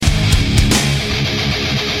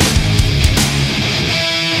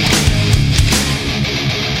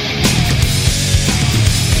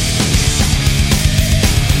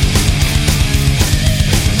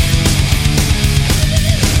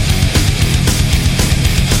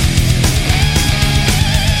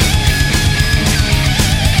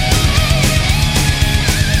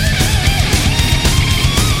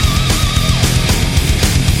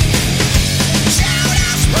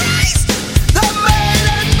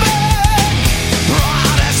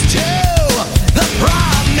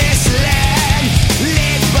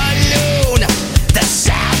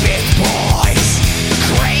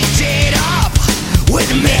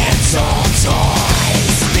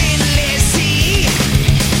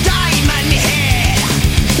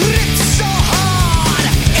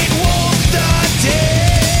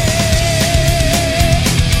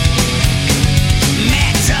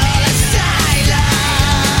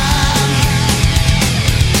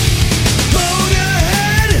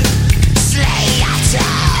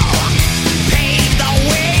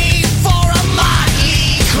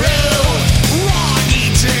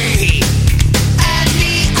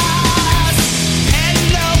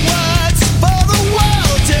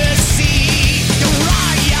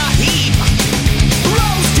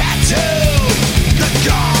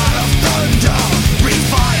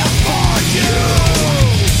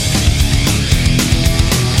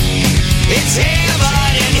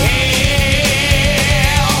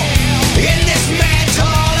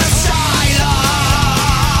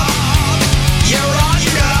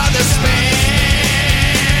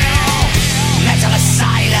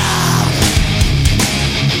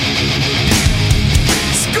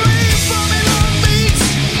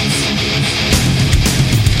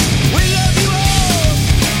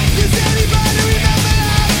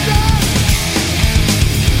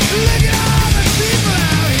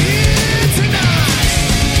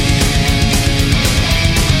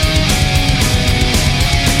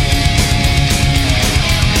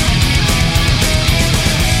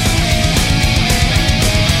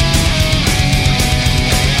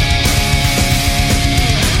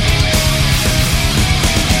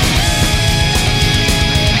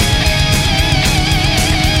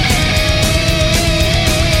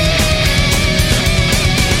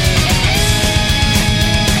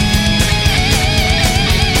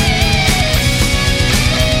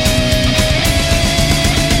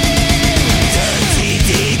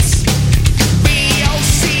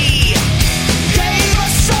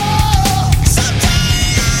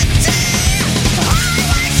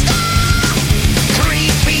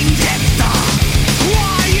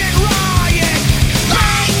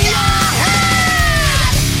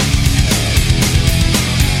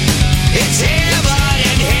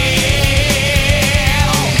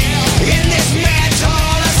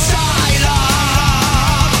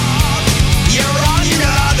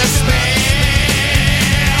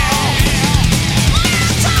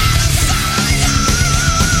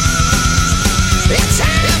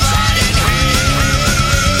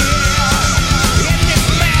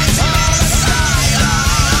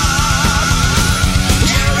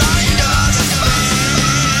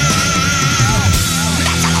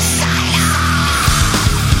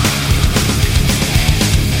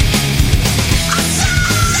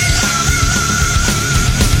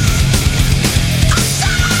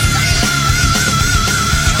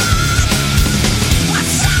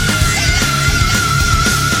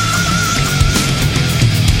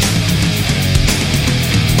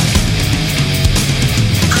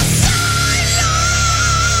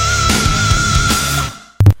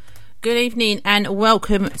Good evening and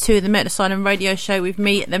welcome to the Metal Asylum Radio Show with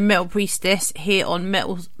me, the Metal Priestess, here on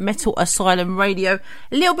Metal Asylum Radio.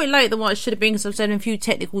 A little bit later than what it should have been because I was having a few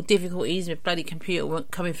technical difficulties. My bloody computer weren't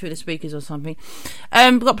coming through the speakers or something.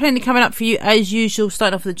 We've got plenty coming up for you as usual,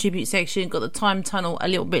 starting off with the tribute section. Got the time tunnel a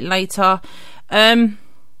little bit later. But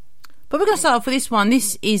we're going to start off with this one.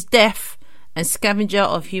 This is Death and Scavenger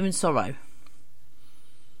of Human Sorrow.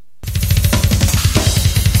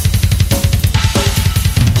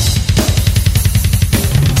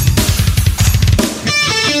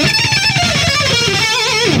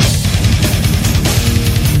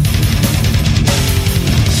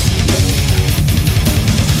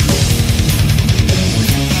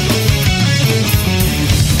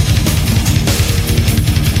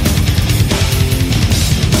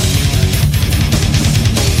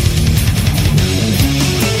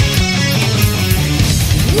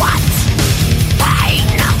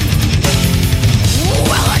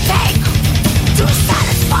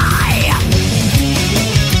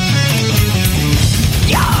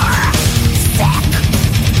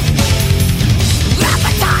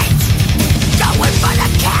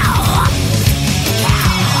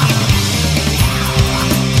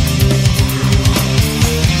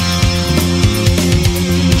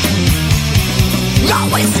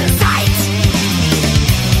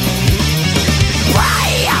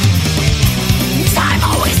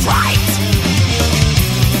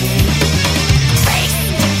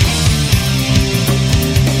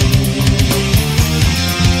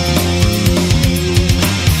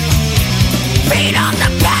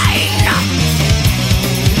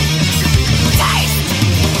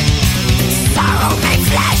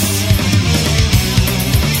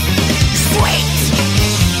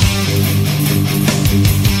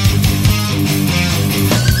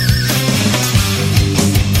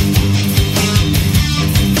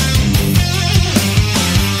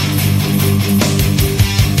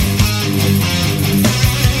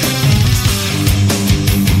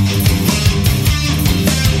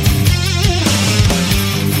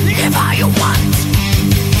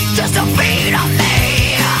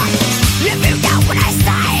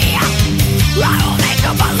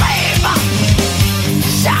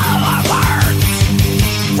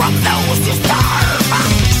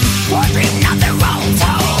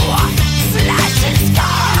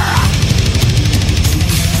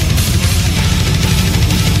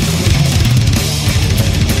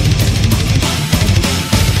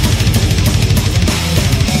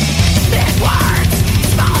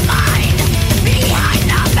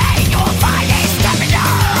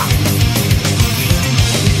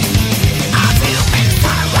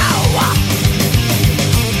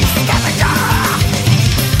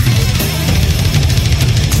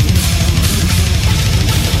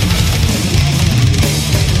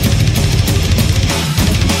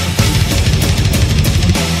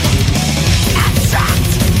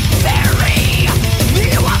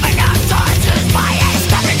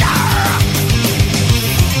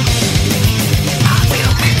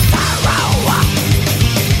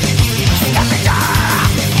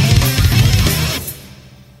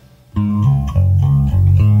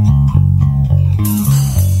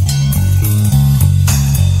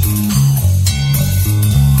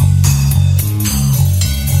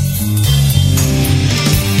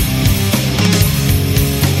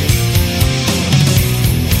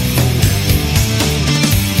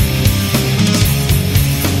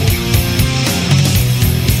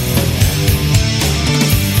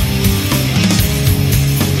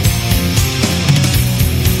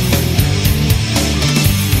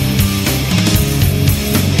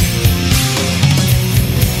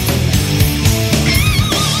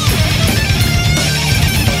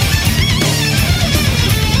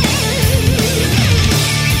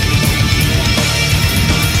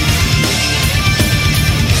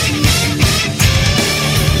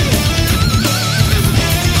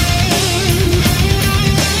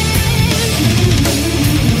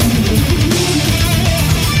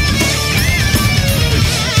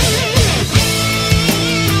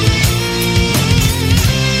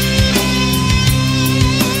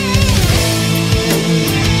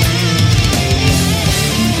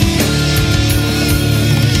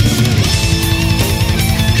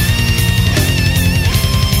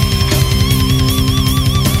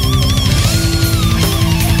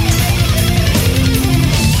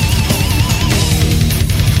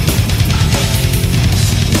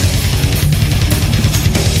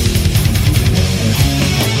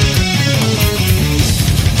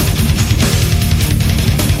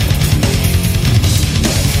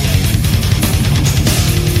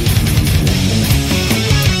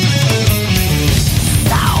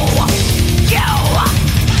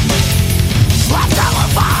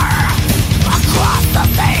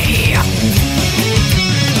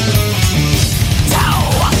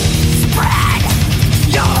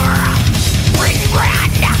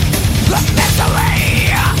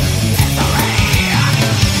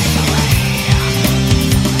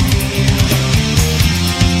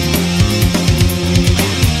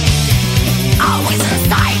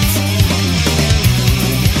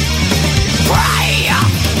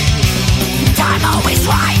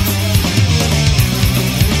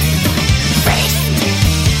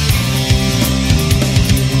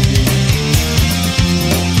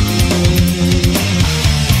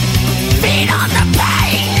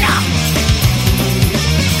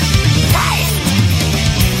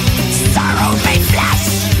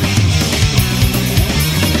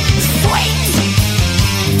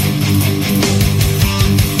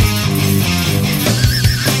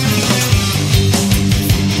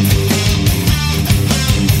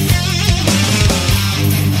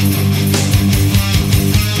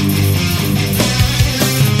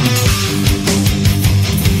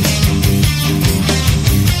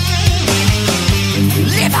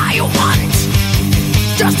 what you want,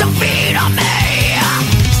 just to feed on me.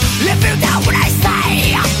 If you doubt what I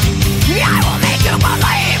say, I will make you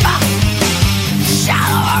believe.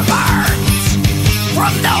 Shallower words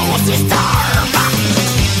from those who starve,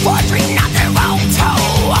 forging not their own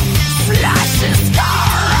toe, flesh and scar.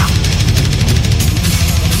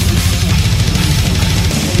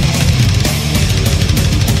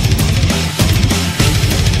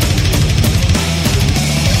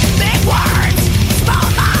 Big words, small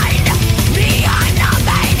mind, behind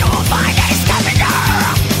nothing you will find a scavenger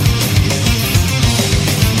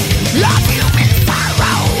of human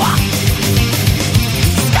sorrow.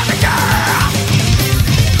 Scavenger.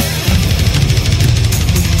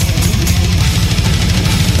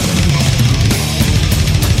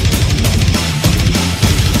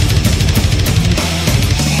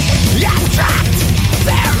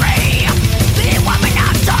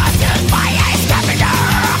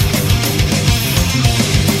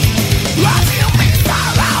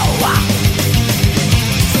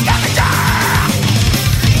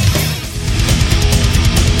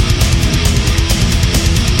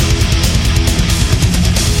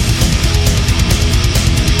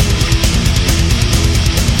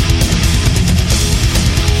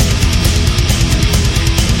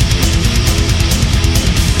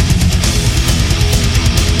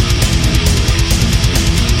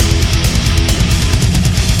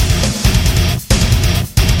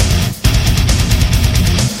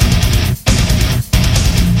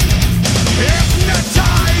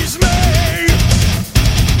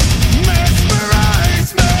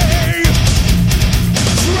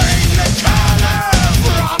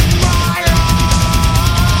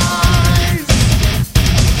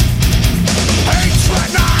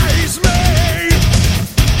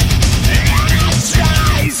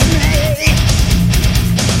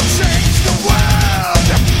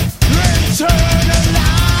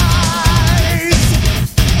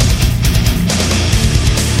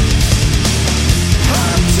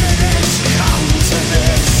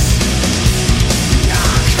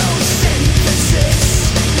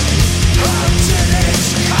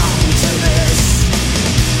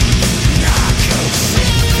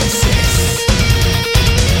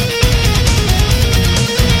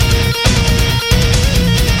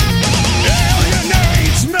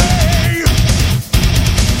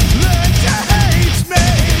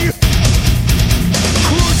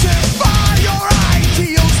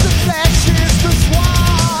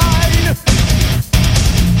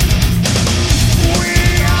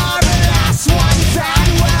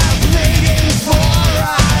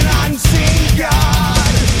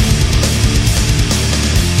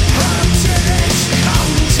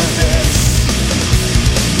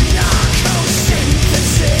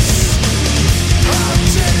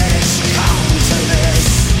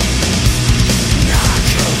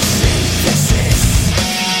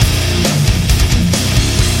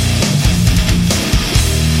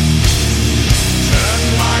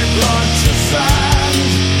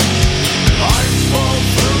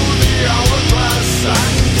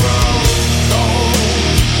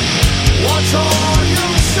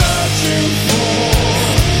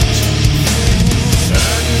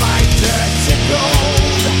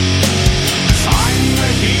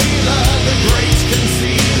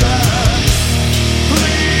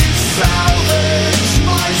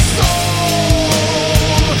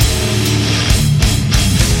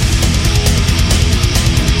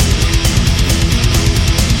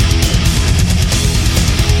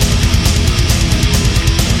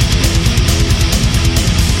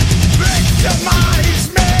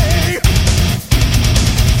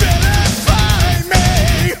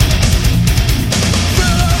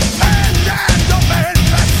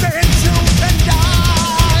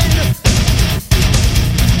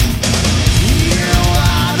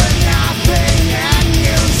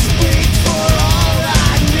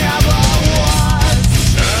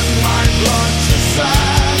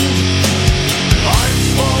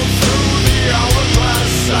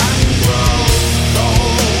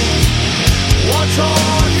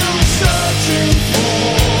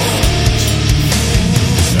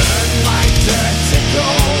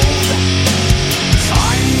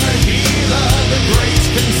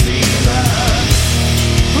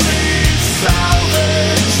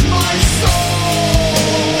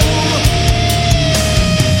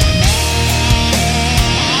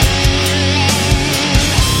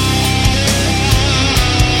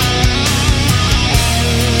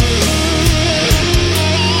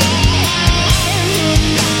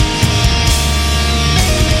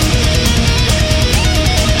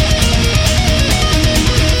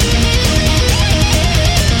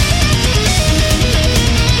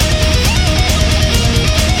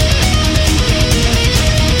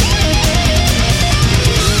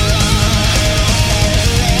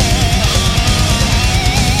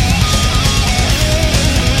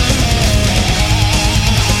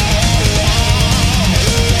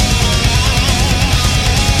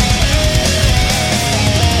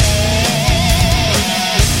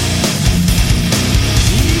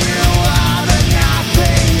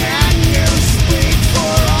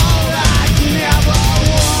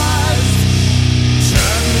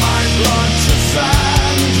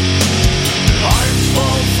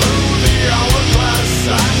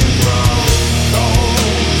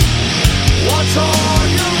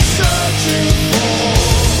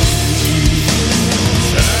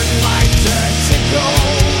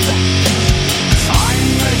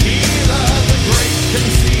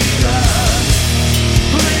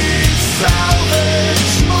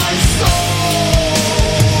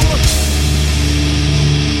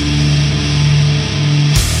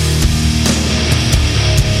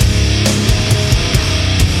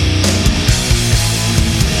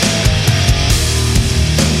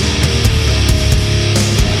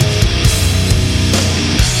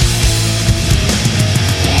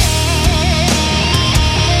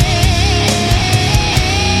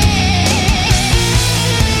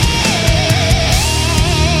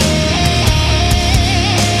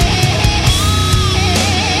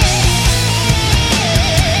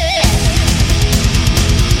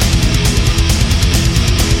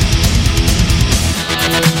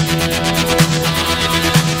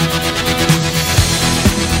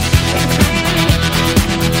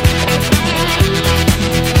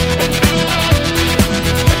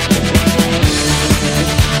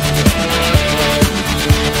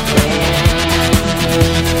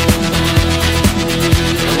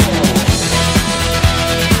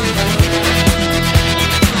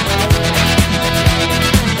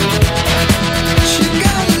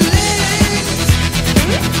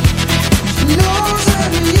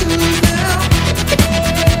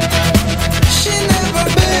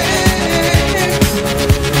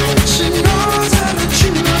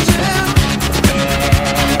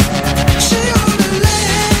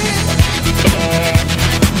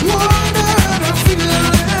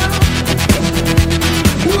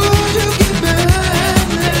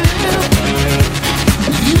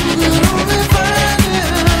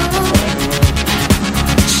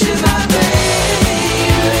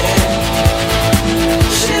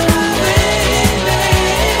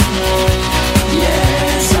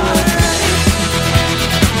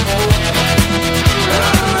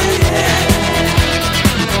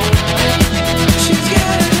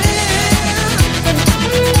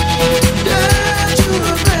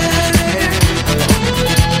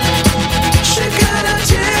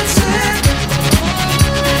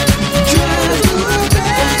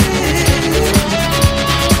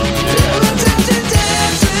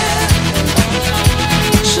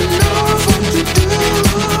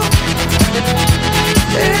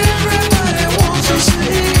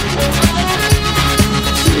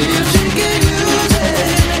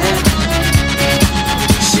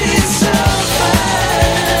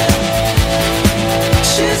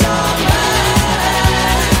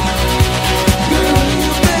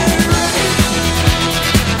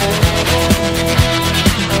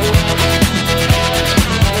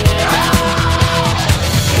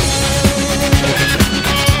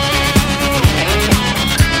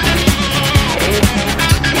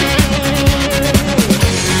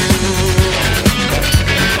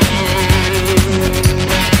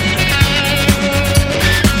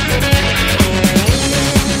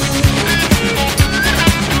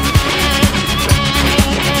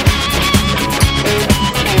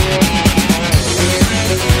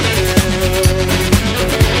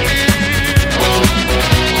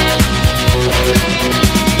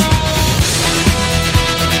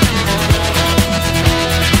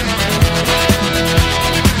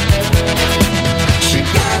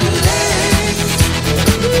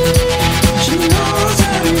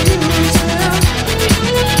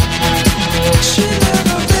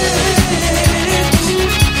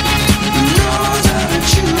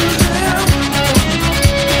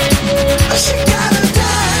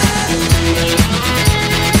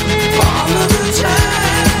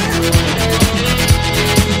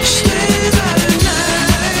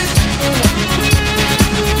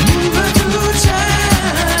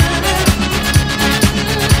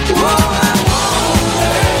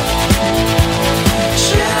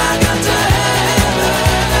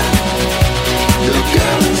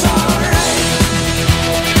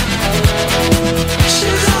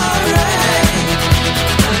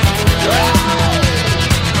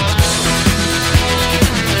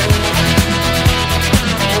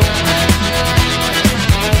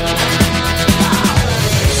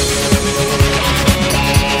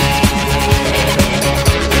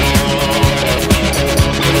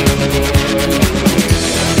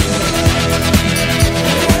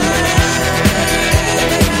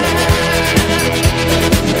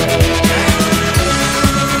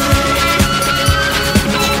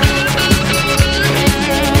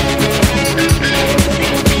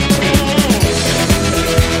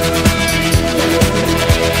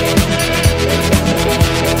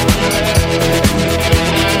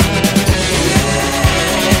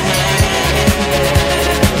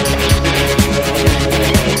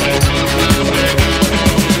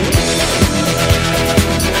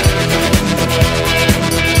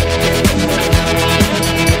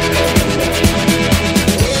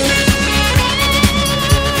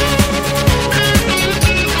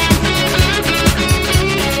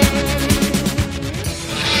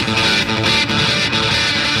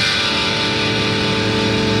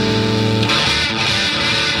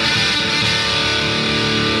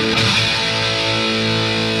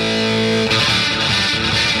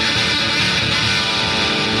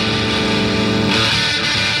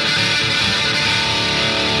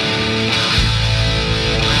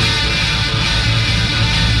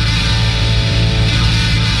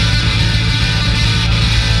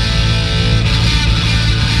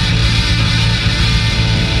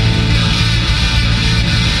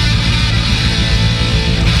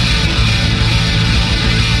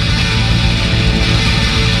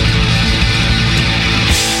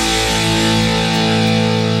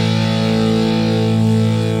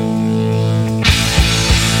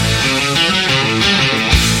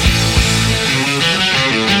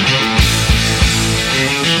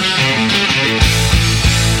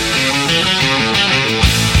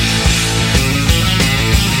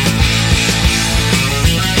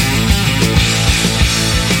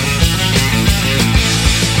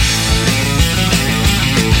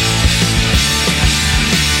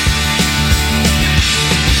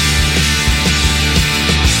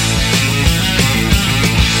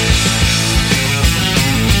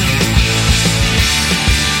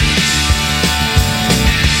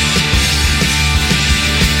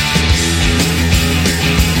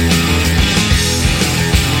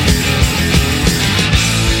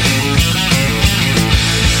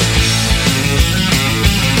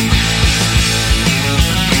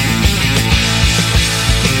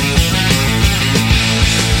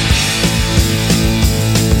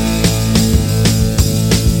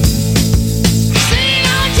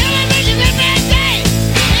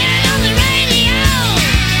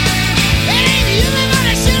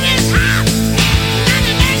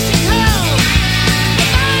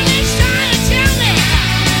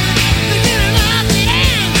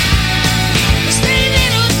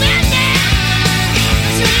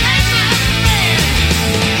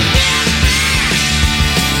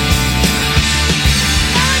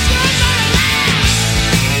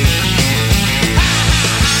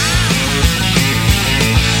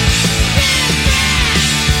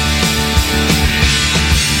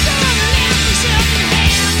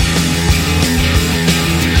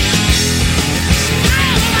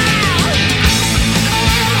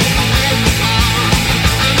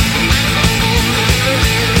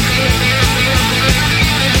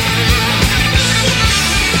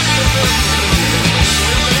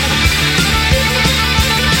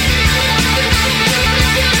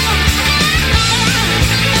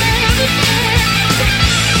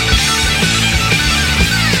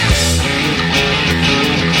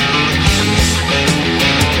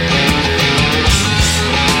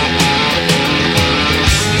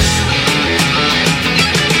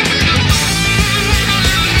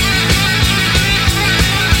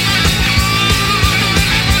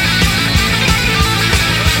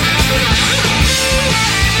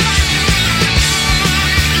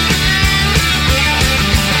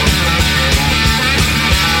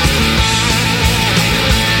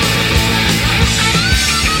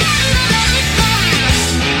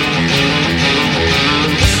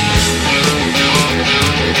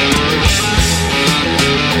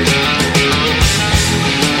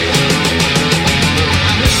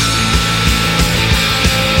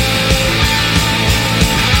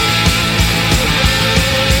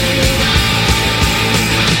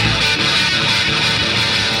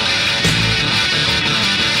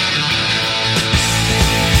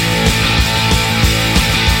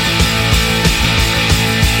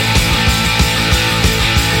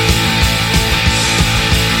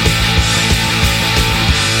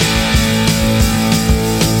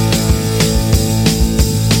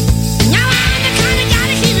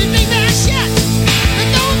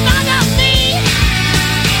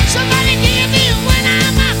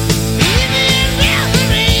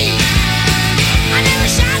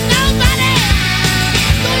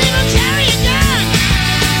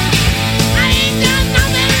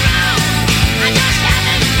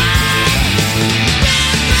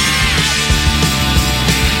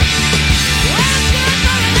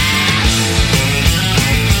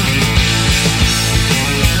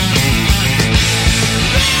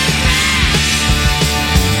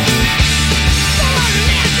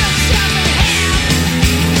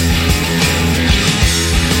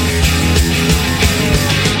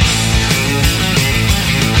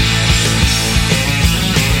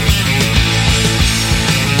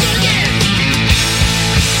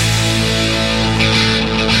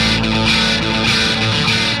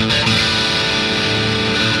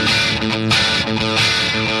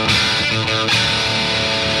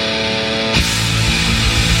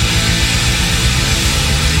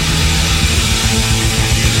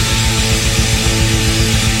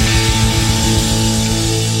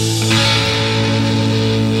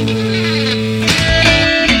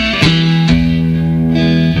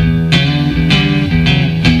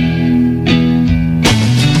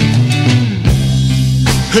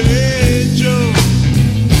 Hey Joe,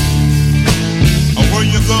 where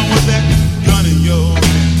you going with that gun in your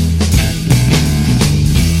hand?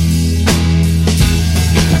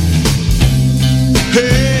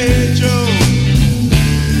 Hey Joe,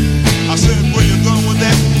 I said where you going with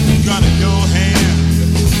that gun in your hand?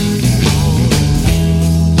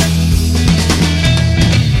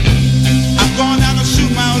 I'm going down to shoot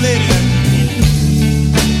my old lady.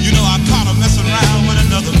 You know I caught her messing around with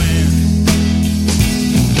another man.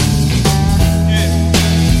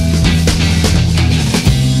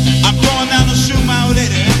 Down to shoot my old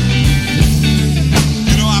lady.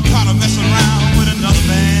 You know I caught her messing around with another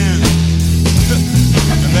man.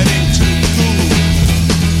 And that ain't too cool.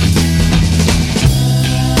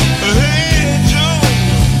 Hey Joe,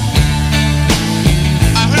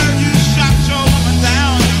 I heard you shot your woman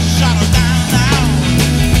down. You shot her down.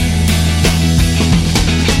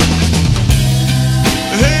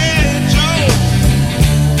 Hey Joe,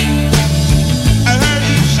 I heard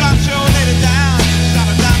you shot your lady down. You shot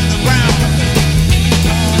her down to the ground.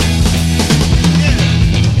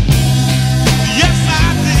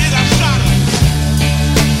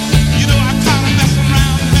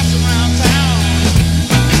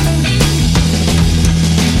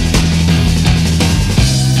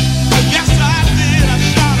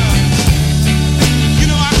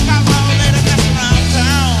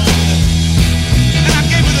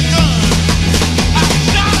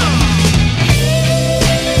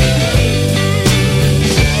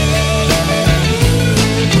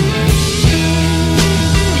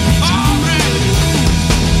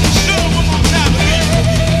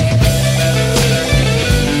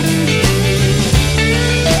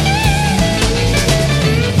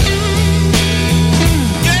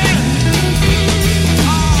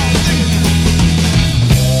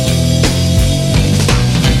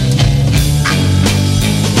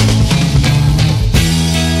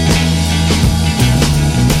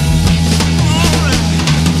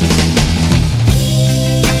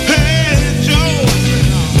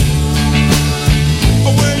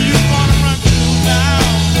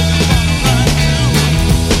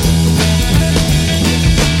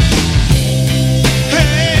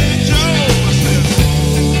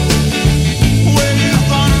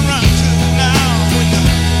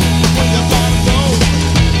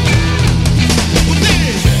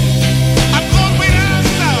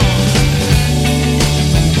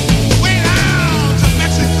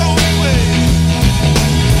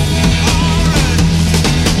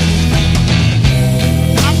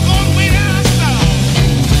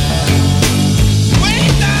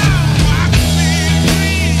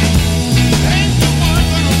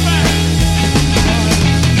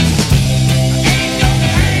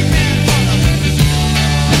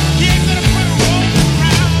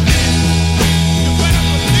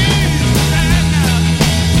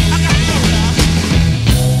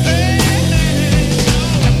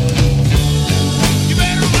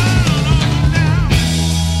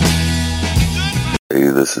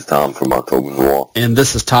 This is Tom from October Noir. And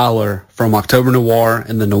this is Tyler from October Noir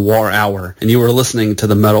and the Noir Hour. And you are listening to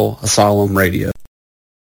the Metal Asylum Radio.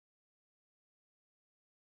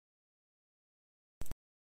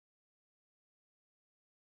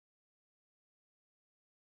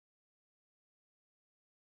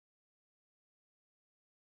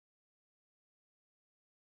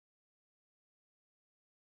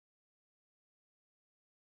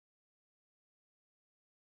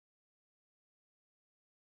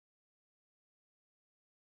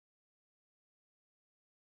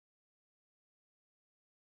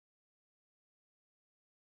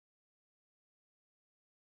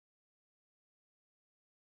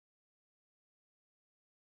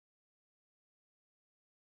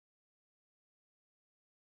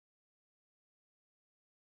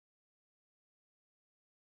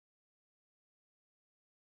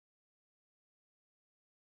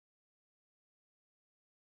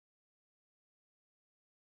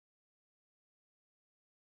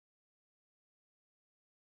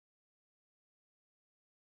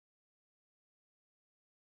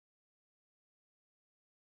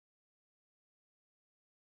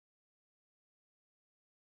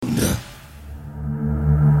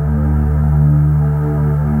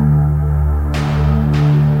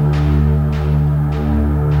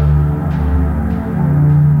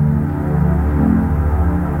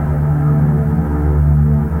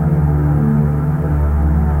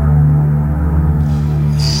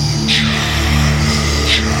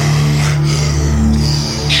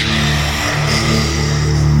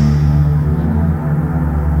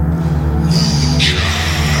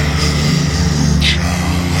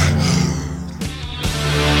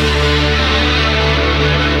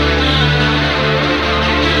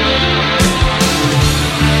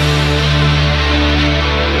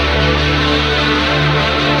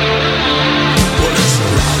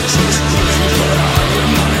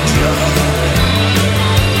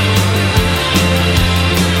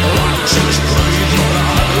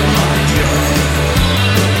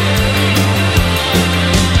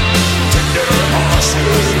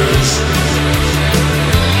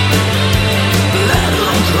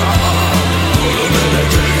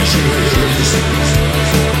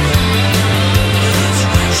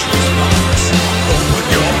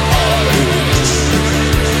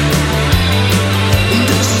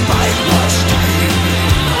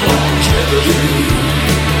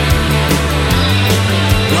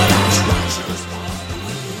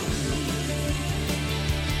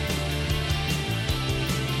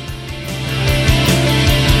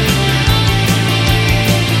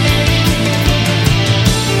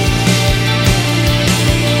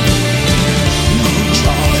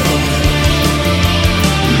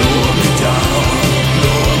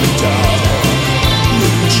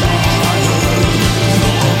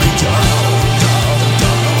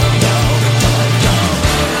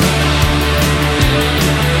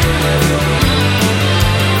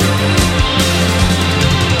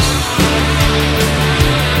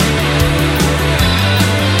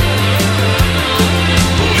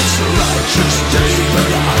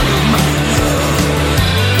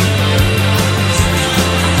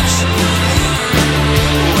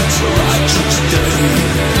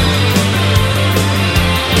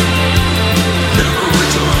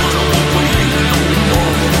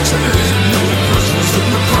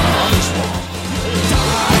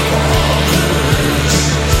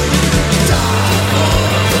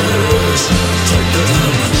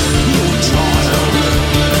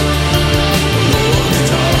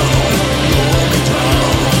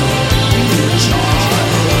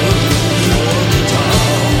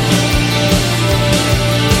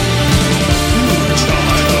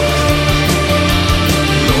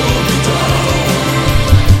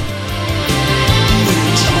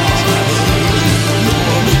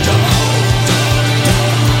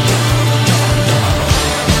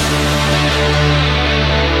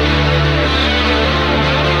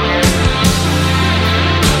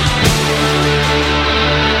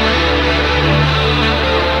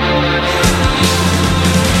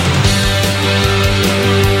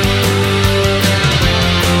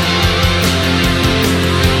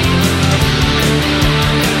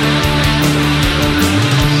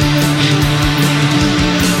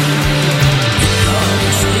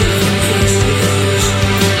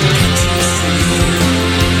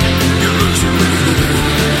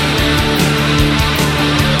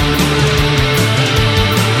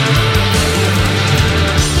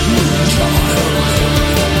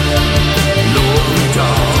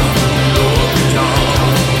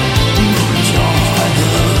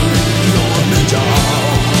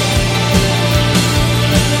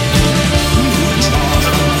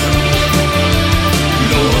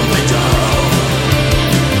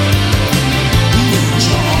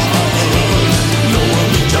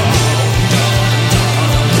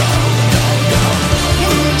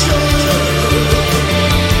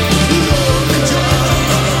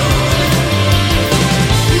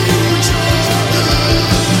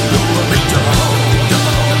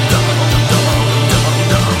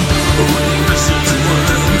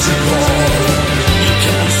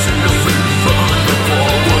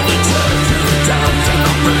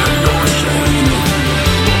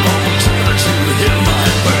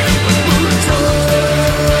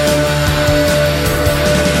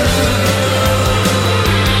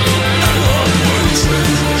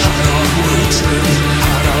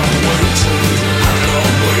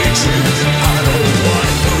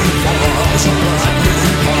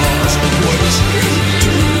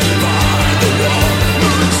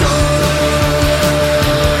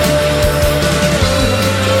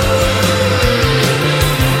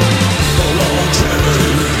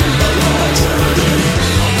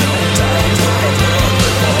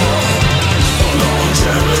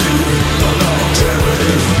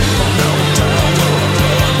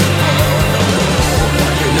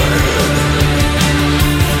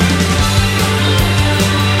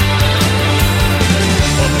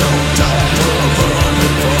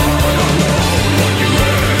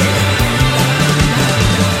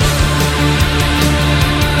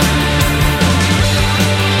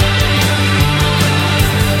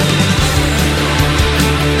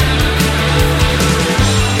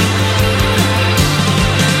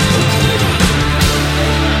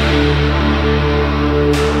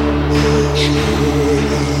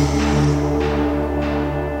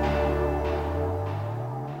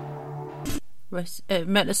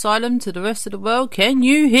 Metal Asylum to the rest of the world. Can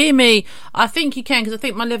you hear me? I think you can, because I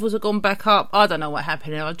think my levels have gone back up. I don't know what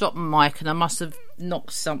happened. I dropped my mic and I must have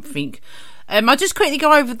knocked something. I'll just quickly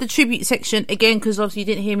go over the tribute section again, because obviously you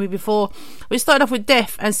didn't hear me before. We started off with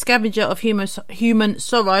Death and Scavenger of Human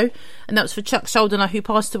Sorrow, and that was for Chuck Schuldiner, who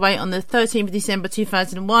passed away on the 13th of December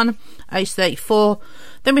 2001, aged 34.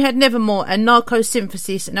 Then we had Nevermore and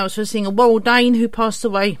Narcosynthesis, and that was for singer Warrell Dane, who passed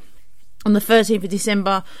away on the 13th of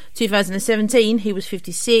December 2017. He was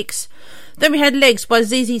 56. Then we had Legs by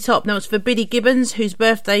ZZ Top, and that was for Billy Gibbons, whose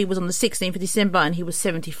birthday was on the 16th of December, and he was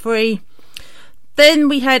 73. Then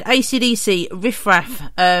we had AC/DC Riff Raff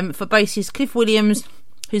for bassist Cliff Williams,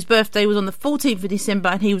 whose birthday was on the 14th of December,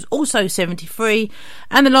 and he was also 73.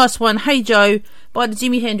 And the last one, Hey Joe by the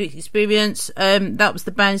Jimi Hendrix Experience. That was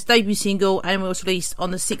the band's debut single, and it was released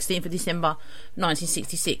on the 16th of December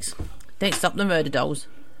 1966. Next up, the Murder Dolls.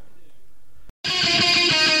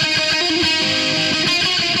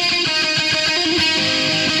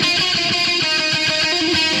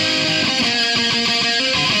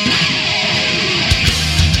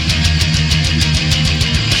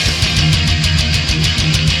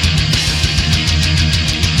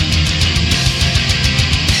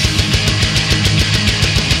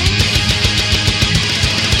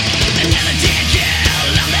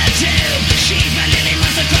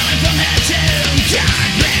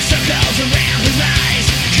 Darkness circles around his eyes.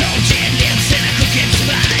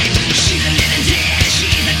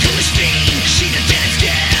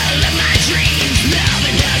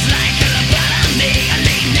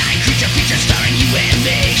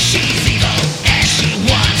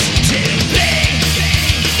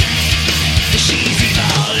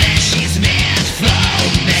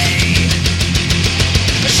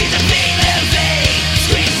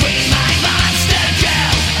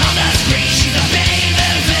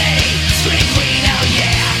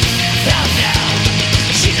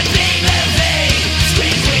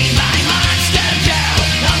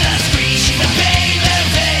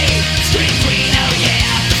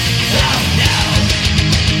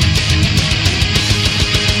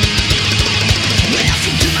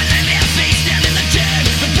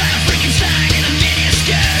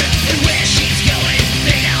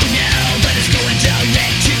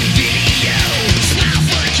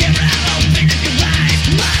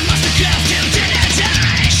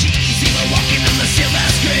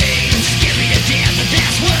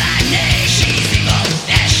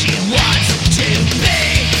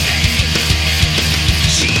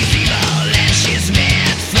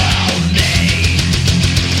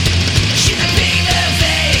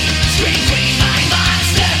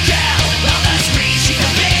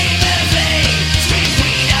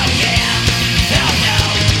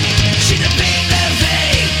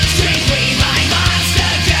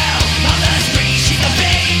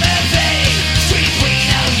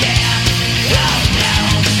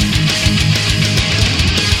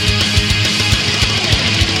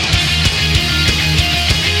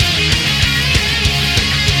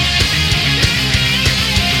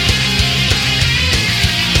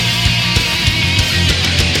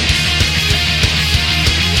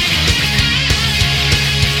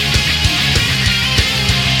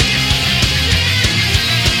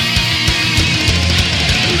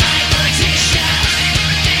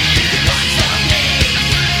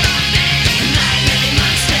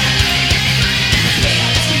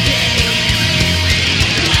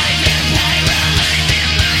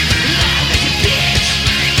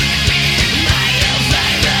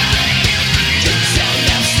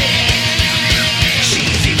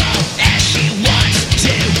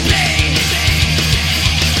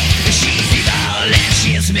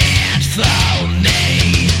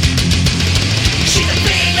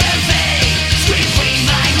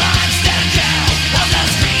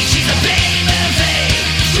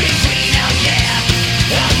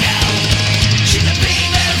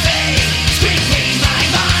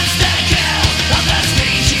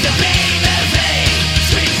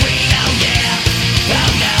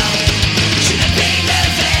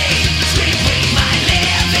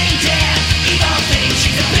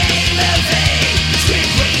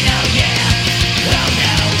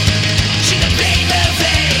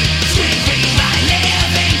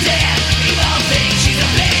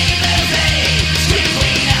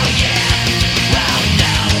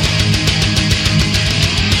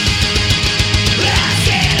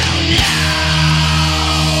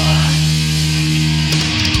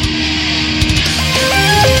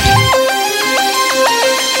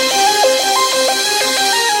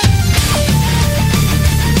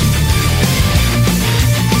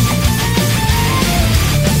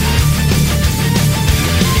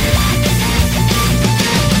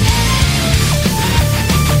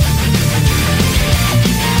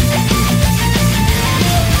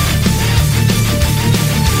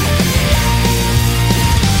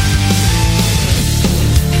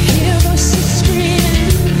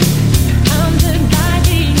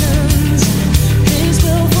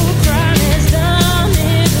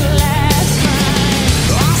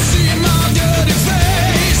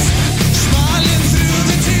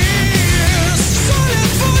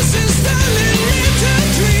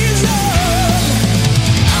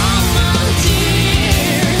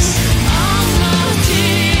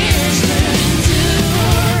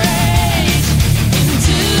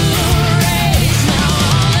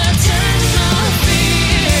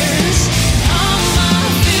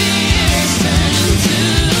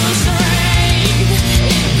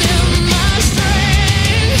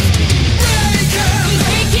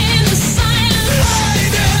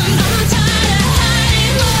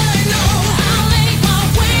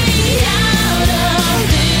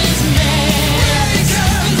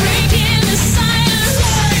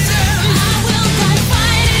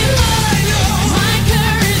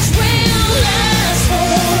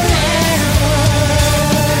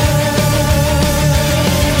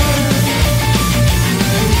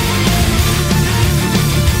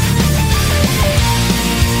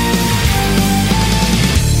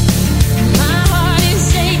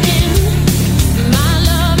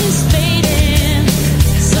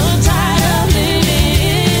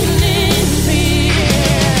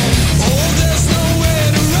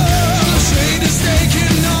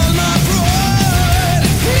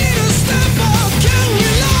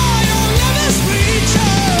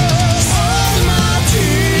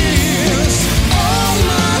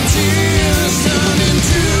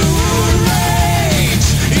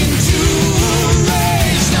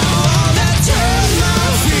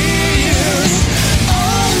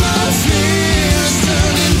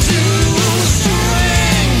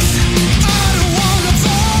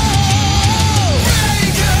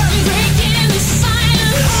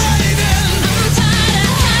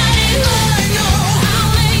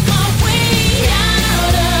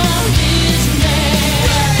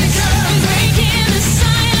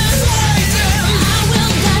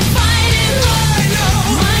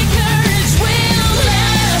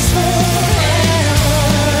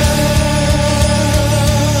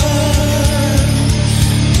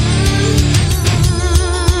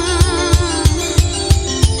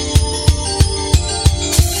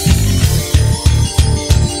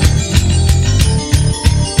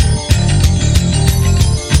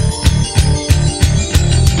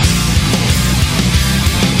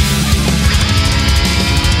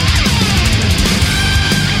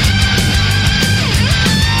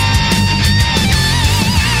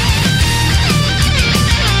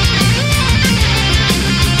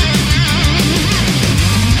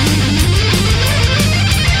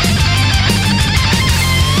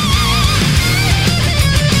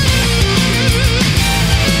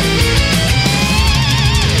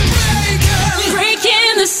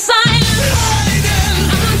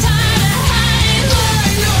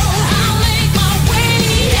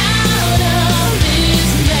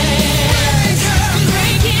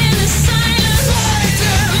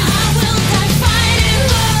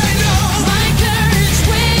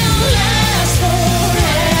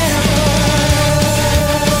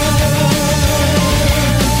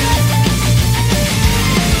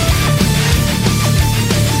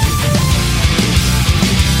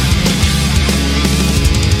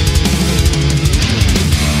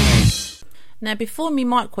 Now, before me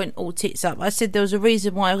mic went all tits up, I said there was a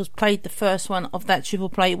reason why I was played the first one of that triple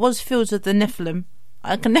play. It was Fields of the Nephilim.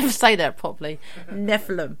 I can never say that properly.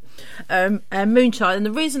 Nephilim. And Moonchild. And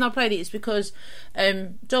the reason I played it is because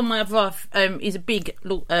John, my other half, is a big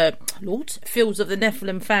Fields of the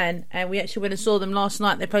Nephilim fan. And we actually went and saw them last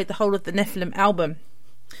night. They played the whole of the Nephilim album.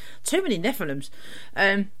 Too many Nephilims.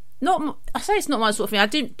 I say it's not my sort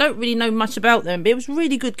of thing. Don't really know much about them, but it was a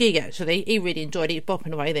really good gig actually. He really enjoyed it,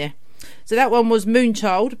 bopping away there. So that one was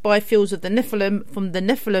Moonchild by Fields of the Nephilim from the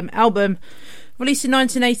Nephilim album, released in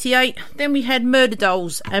 1988. Then we had Murder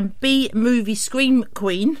Dolls and B-Movie Scream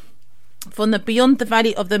Queen from the Beyond the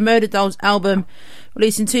Valley of the Murder Dolls album,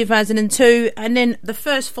 released in 2002. And then the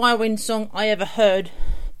first Firewind song I ever heard,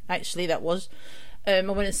 actually that was, I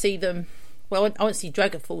went to see them. Well, I went to see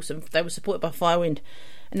Dragon Force, and they were supported by Firewind,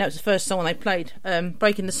 and that was the first song they played.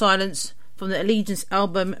 Breaking the Silence from the Allegiance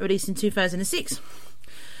album, released in 2006.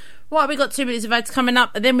 Right, we got 2 minutes of ads coming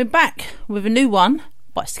up, and then we're back with a new one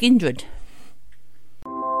by Skindred.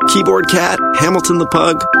 Keyboard Cat, Hamilton the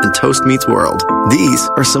Pug, and Toast Meets World. These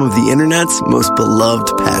are some of the internet's most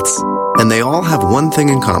beloved pets, and they all have one thing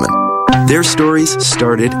in common. Their stories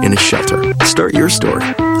started in a shelter. Start your story.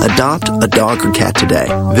 Adopt a dog or cat today.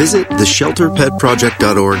 Visit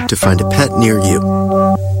theshelterpetproject.org to find a pet near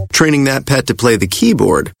you. Training that pet to play the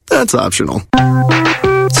keyboard, that's optional.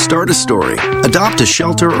 Start a story. Adopt a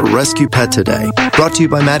shelter or rescue pet today. Brought to you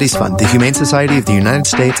by Maddie's Fund, the Humane Society of the United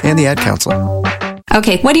States, and the Ad Council.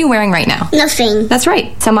 Okay, what are you wearing right now? Nothing. That's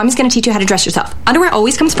right. So mommy's going to teach you how to dress yourself. Underwear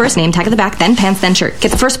always comes first, name tag at the back, then pants, then shirt.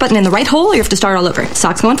 Get the first button in the right hole or you have to start all over.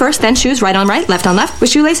 Socks going first, then shoes, right on right, left on left. With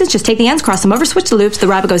shoelaces, just take the ends, cross them over, switch the loops, the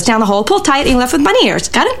rabbit goes down the hole, pull tight, and you're left with bunny ears.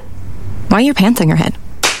 Got it? Why are your pants on your head?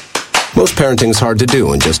 Most parenting's hard to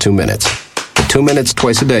do in just 2 minutes. But 2 minutes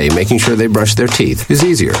twice a day making sure they brush their teeth is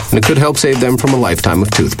easier, and it could help save them from a lifetime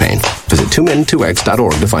of tooth pain. Visit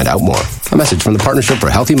 2min2x.org to find out more. A message from the Partnership for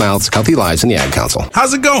Healthy Mouths, Healthy Lives, and the Ad Council.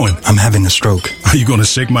 How's it going? I'm having a stroke. Are you going to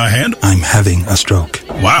shake my hand? I'm having a stroke.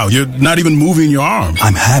 Wow, you're not even moving your arm.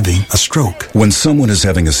 I'm having a stroke. When someone is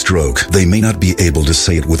having a stroke, they may not be able to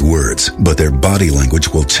say it with words, but their body language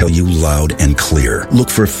will tell you loud and clear. Look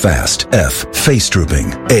for FAST. F, face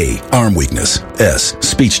drooping. A, arm weakness. S,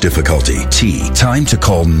 speech difficulty. T, time to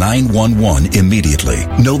call 911 immediately.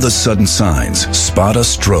 Know the sudden signs. Spot a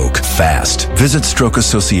stroke fast. Visit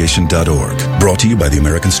strokeassociation.org. Brought to you by the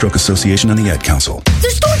American Stroke Association and the Ad Council.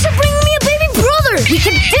 The storks are bringing me a baby brother. We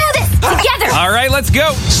can do this together. All right, let's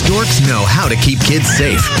go. Storks know how to keep kids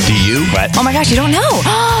safe. Do you? What? Oh my gosh, you don't know.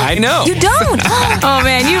 I know. You don't. Oh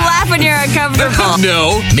man, you laugh when you're uncomfortable.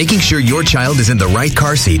 No. Making sure your child is in the right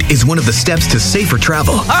car seat is one of the steps to safer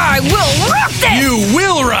travel. I will rock this. You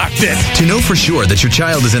will rock this. To know for sure that your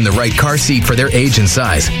child is in the right car seat for their age and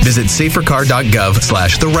size, visit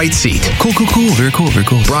safercar.gov/the right seat. Cool. Very cool.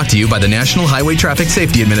 Brought to you by the National Highway Traffic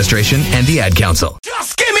Safety Administration and the Ad Council.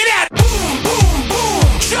 Just give me that boom, boom,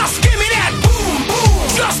 boom. Just give me that boom, boom.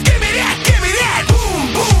 Just give me that,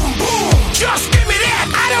 boom, boom, boom. Just give me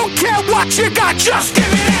that. I don't care what you got. Just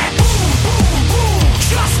give me that boom, boom, boom.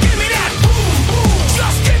 Just give me that boom, boom.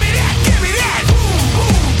 Just give me that, boom,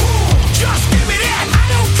 boom, boom. Just give me that. I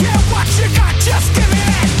don't care what you got. Just give me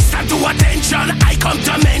that. Stand to attention. I come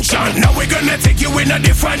to mention. Now we're gonna take you in a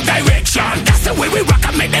different direction. That's the way we rock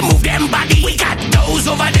and make them move them body. We got those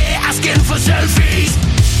over there asking for selfies.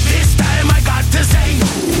 This time I got to say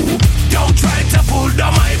no. Don't try to pull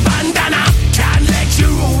down my bandana. Can't let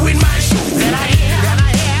you ruin my shoe. Then I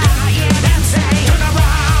hear them say, turn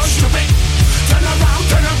around, stupid. Turn around,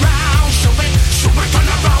 stupid. Stupid,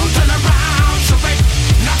 turn around, stupid.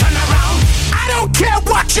 Now turn around. I don't care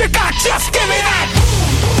what you got, just give me that.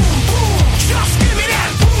 Boom, boom, boom. Just give me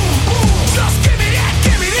that. Boom, boom. Just give me that.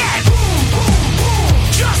 Boom, boom, boom.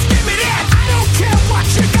 Just give me that. I don't care what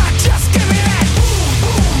you got, just give me that. Boom,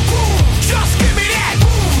 boom, boom. Just give me that.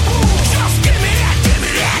 Boom, boom. Just give me that.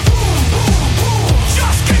 Boom, boom, boom.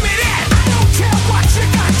 Just give me that. I don't care what you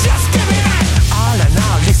got, just give me that. All in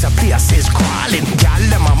all, this place is crawling. Y'all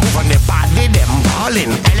them a move on the body, them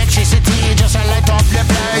balling. Electricity just a light up the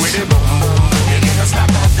place. With the boom, boom, boom, you need to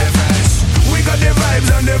slap up the face. We got the vibes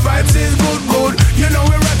and the vibes is good. You know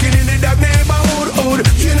we're rocking in the dark neighborhood.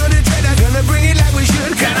 You know the trader gonna bring it like we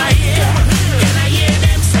should. Can I hear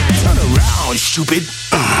them say? Turn around, stupid.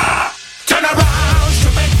 Turn around,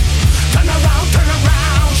 stupid. Turn around,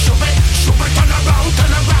 stupid. Stupid, turn around,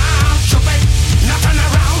 stupid. Now turn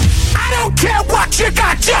around. I don't care what you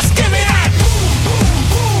got, just give me that. Boom, boom,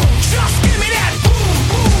 boom. Just give me that. Boom,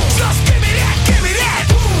 boom. Just give me that.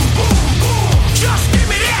 Boom, boom, boom. Just give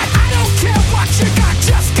me that. I don't care what you got,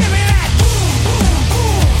 just give me that. Boom, boom,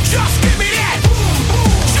 boom. Just give me that. Boom,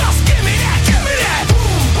 boom. Just give me that.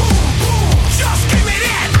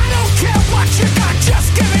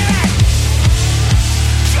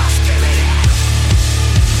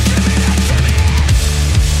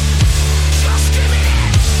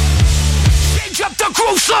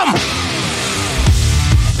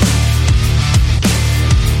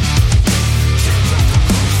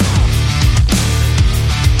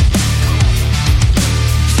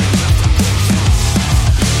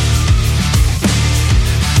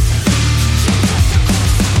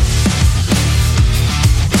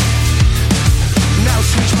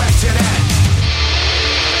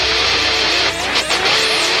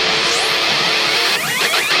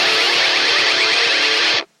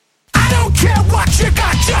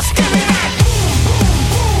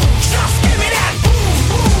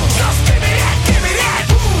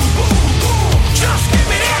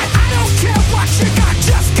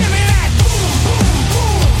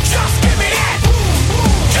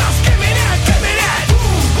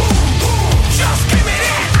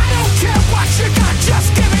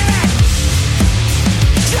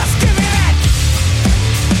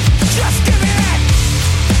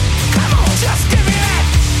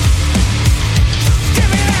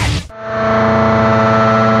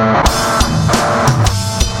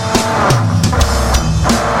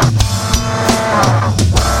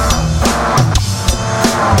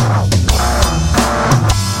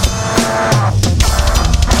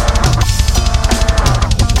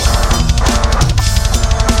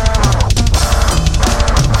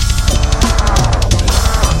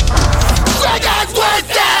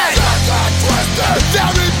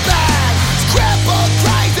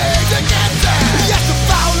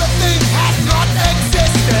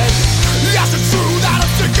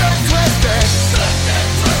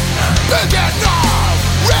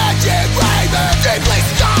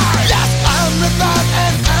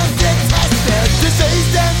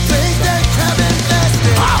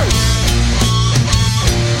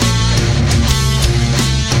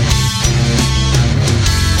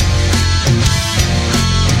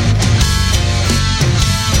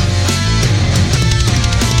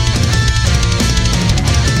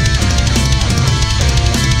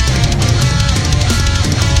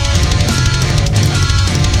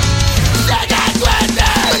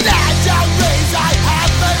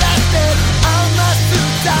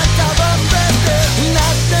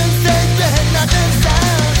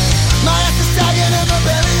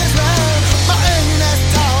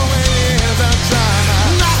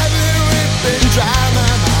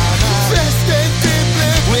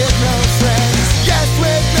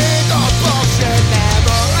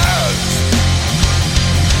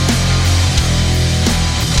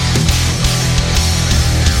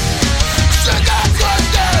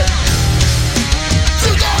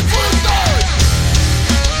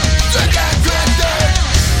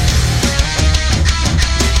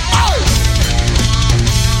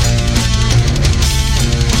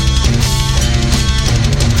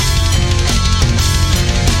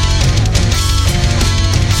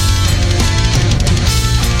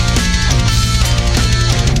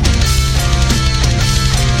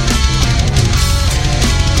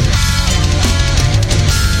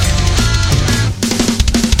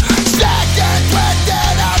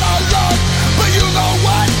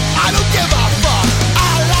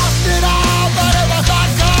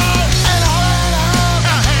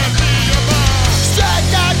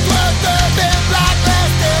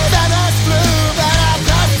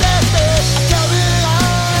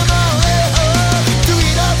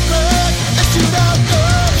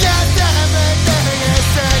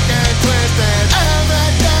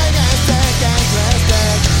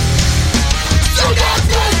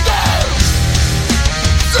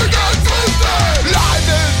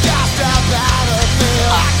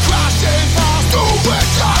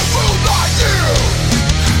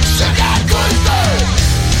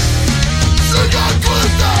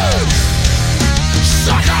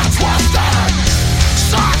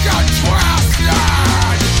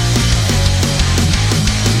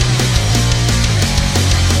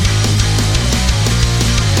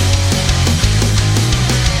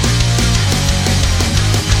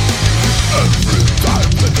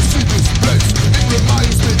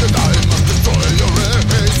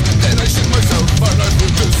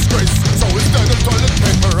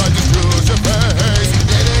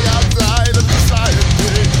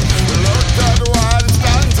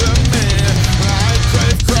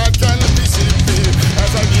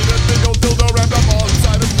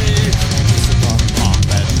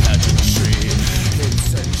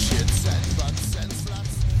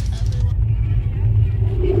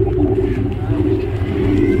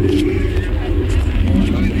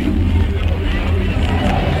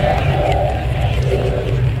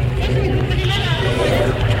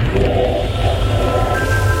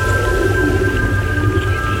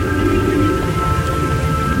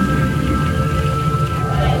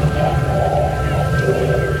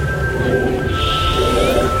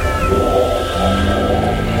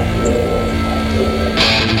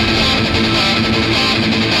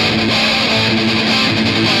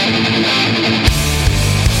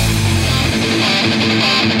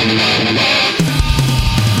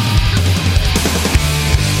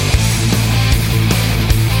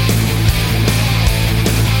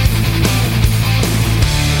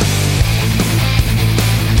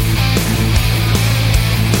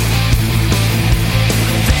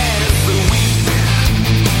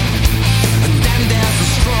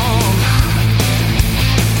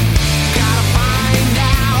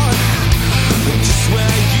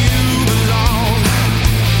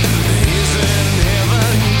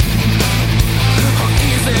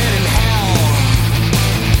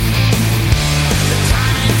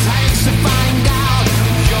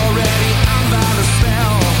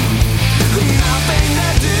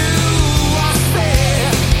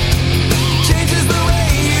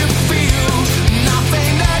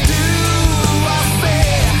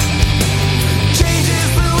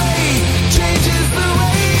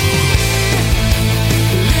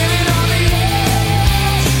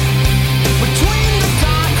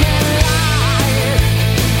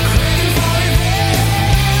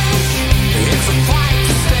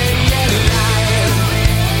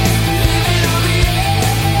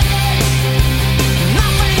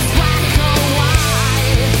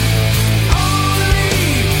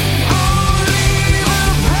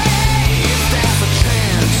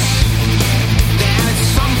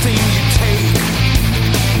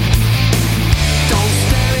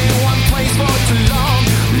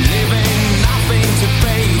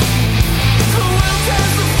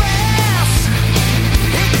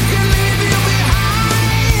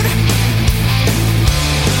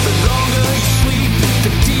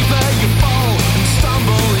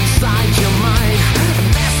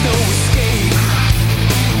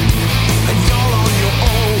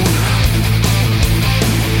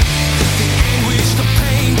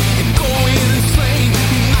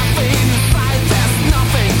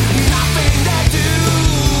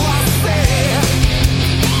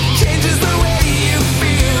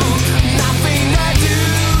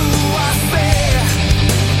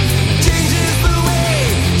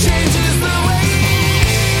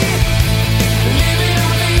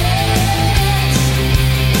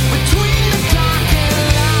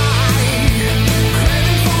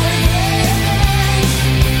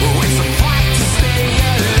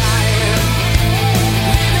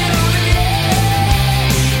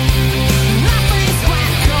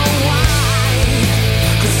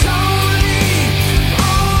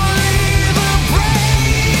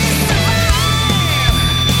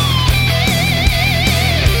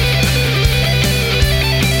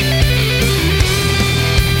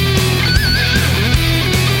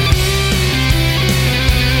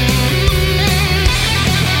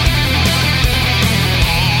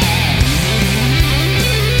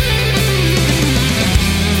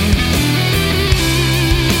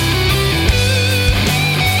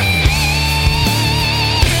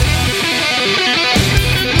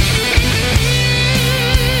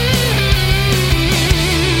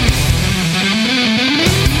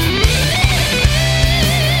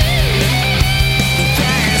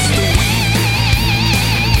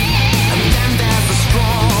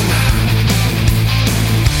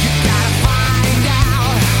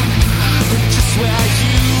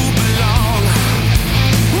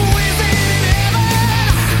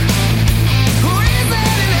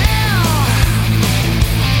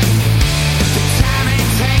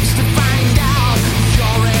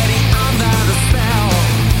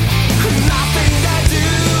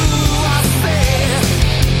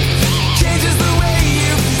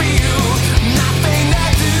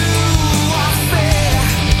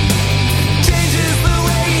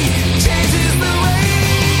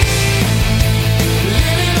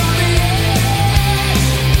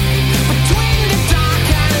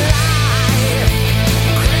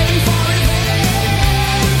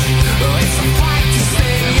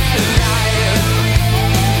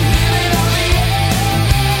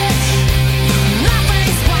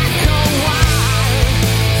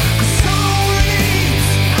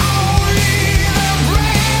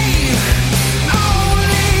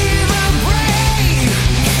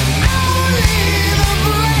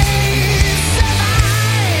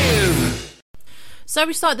 So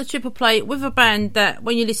we started the triple play with a band that,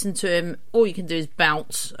 when you listen to them, all you can do is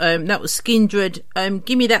bounce. That was Skindred.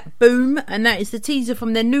 Gimme That Boom, and that is the teaser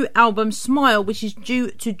from their new album Smile, which is due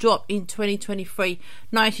to drop in 2023.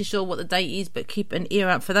 Not actually sure what the date is, but keep an ear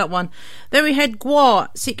out for that one. Then we had Gwar,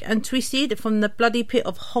 Sick and Twisted, from the Bloody Pit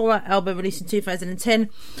of Horror album released in 2010.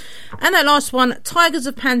 And that last one, Tigers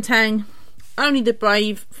of Pantang, Only the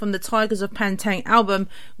Brave, from the Tigers of Pantang album,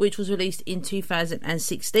 which was released in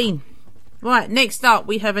 2016. Right, next up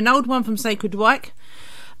we have an old one from Sacred Reich,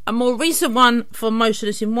 a more recent one from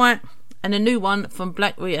Motionless in White, and a new one from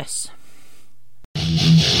Black Rios.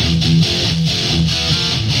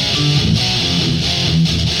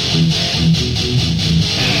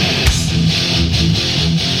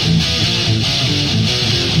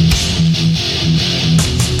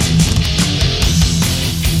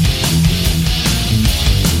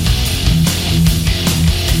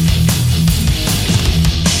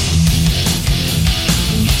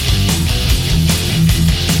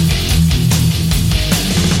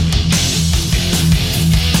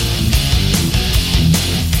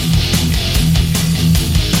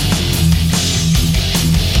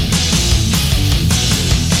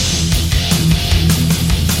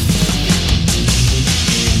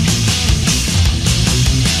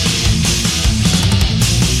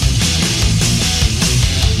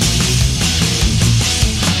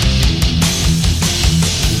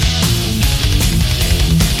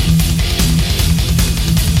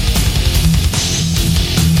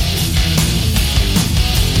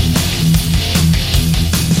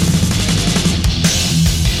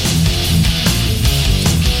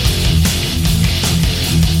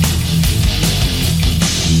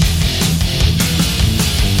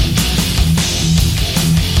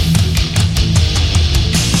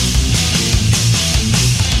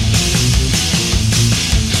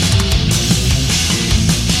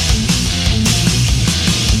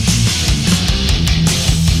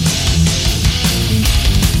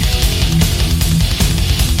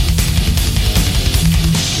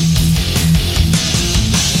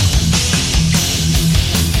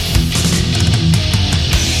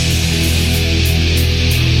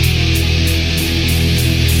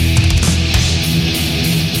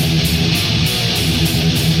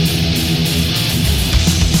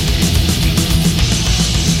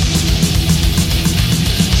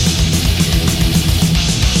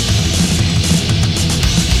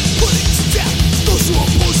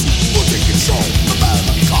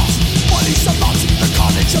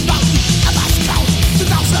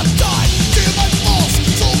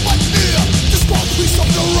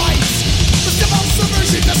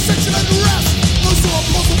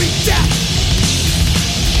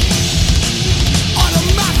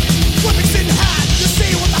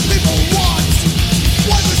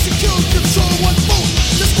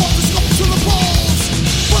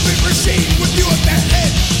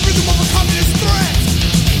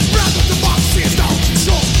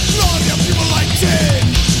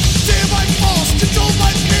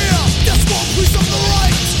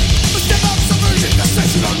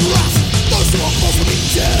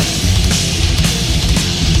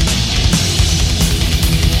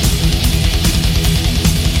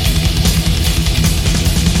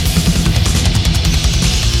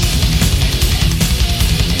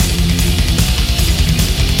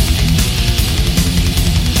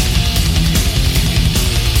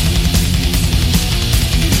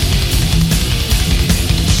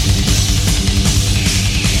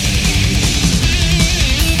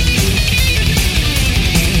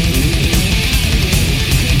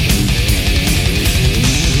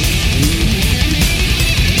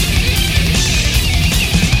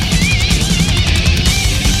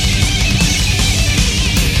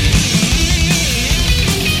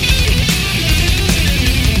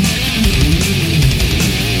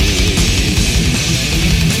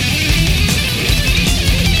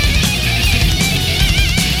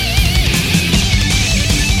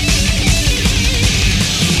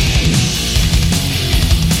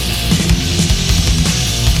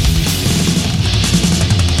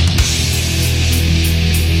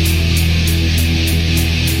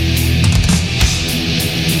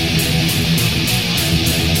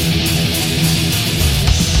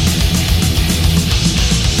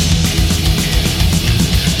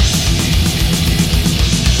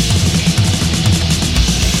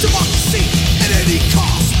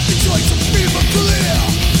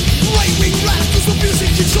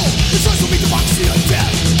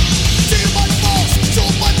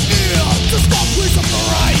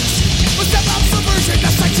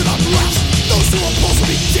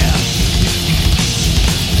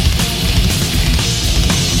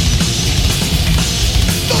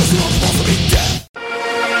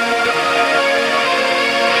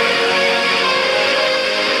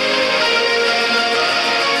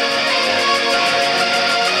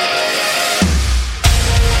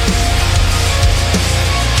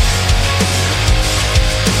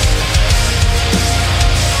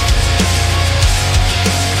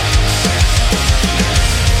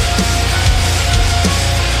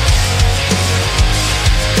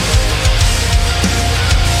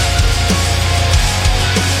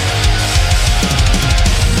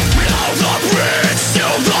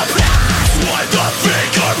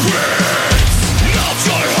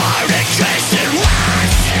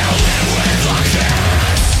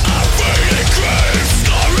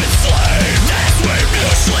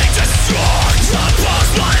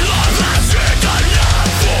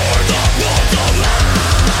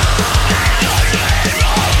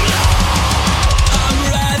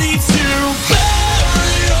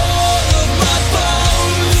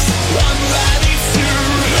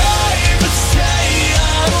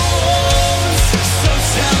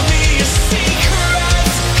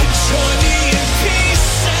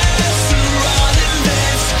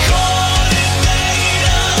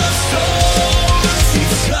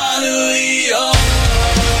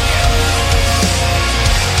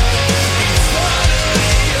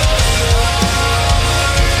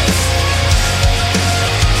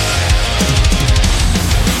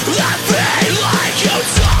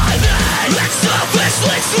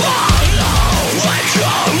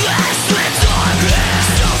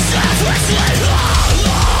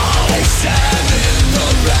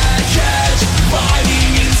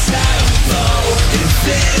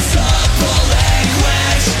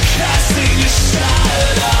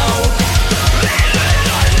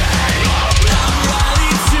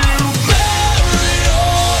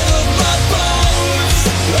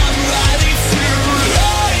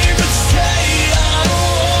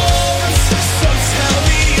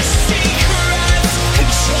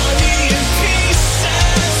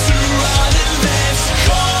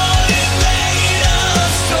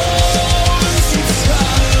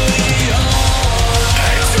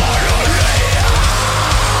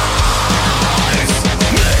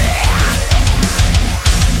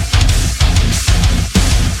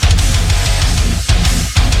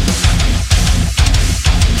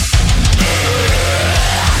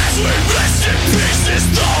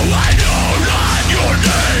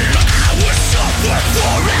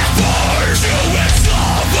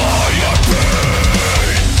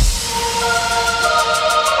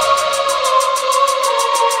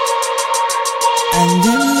 and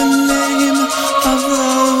in the name of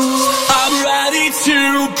love, I'm ready to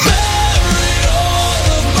bury all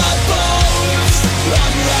of my bones.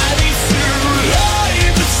 I'm ready to lie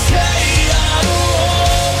but say I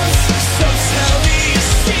won't. So tell me your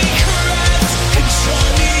secrets and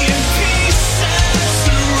join me in pieces,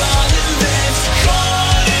 rather than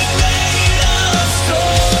caught and made of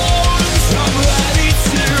stones. I'm ready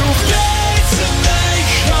to beg to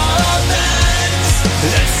make amends.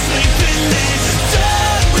 Let's sleep in this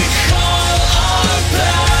dead we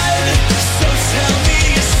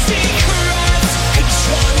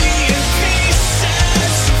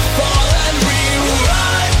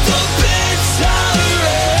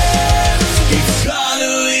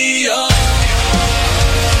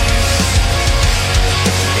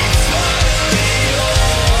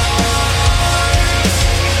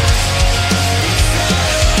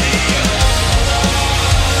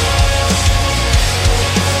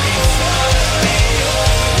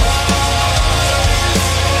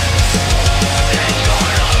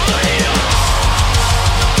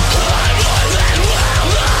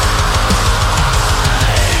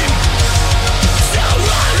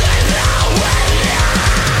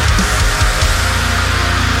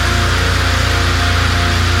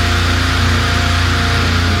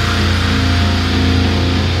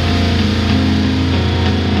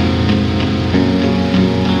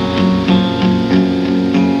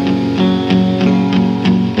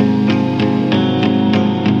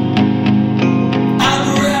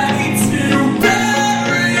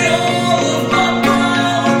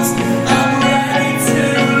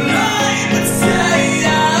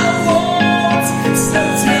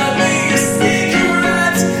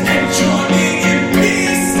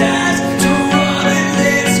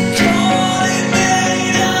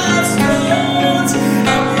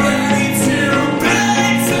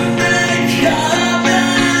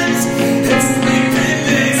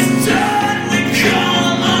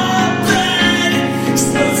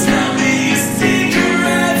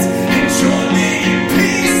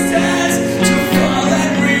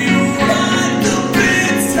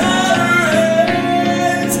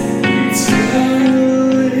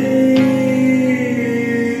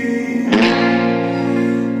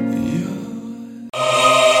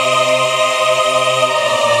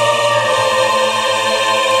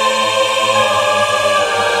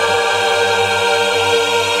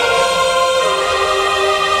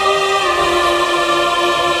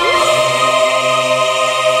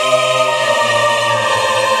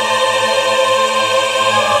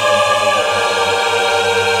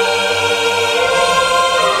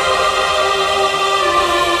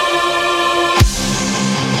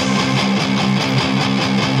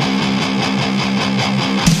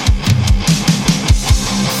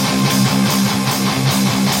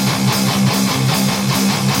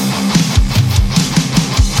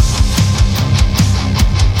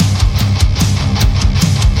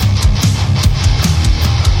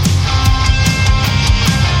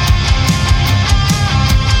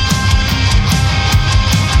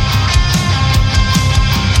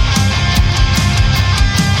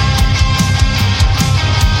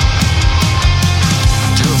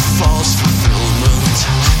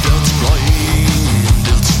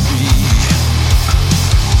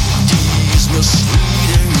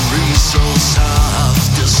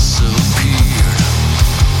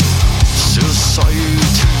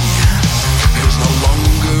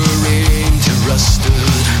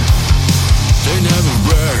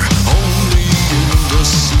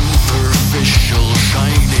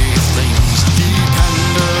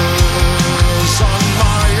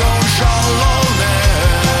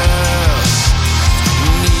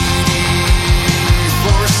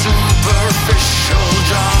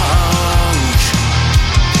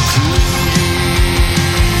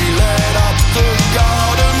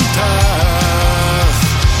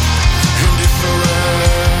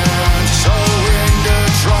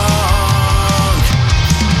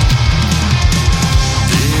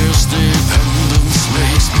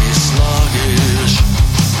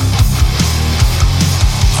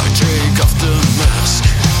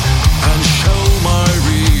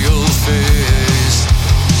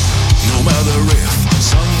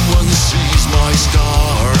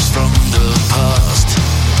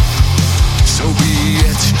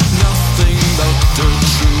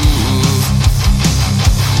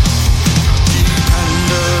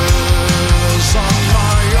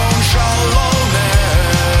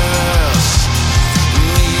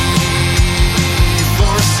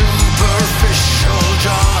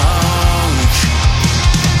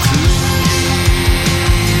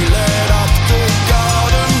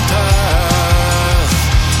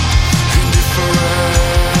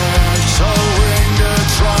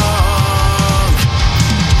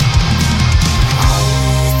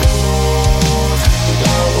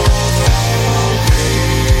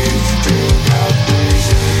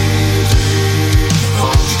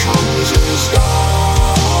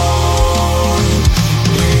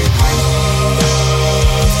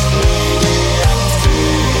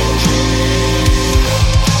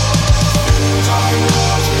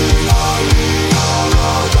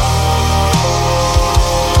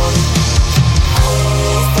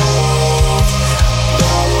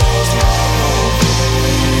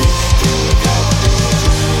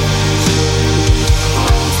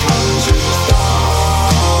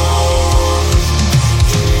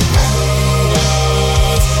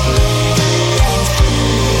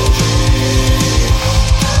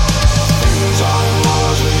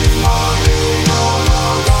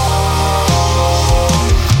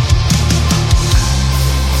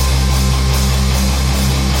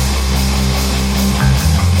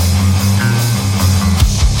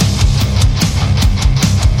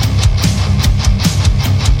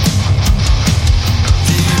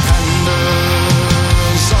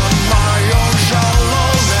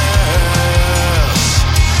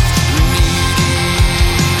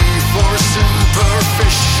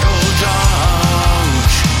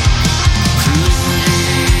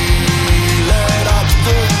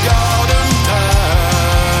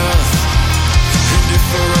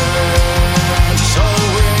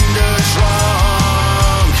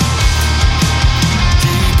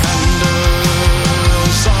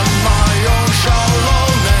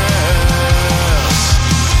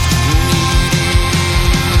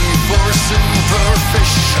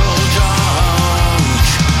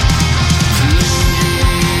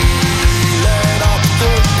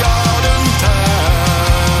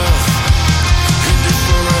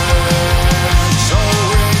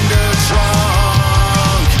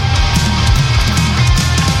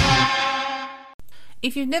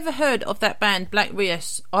if you've never heard of that band Black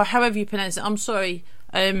Rios, or however you pronounce it, I'm sorry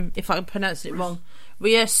if I pronounced it wrong.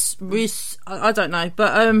 Rios, I don't know,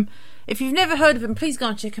 but if you've never heard of them, please go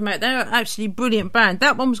and check them out. They're an absolutely brilliant band.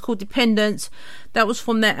 That one was called Dependence. That was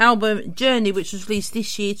from their album Journey, which was released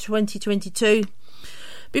this year, 2022.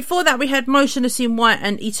 Before that, we had Motionless in White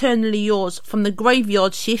and Eternally Yours from the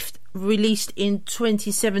Graveyard Shift, released in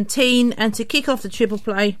 2017. And to kick off the triple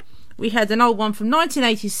play, we had an old one from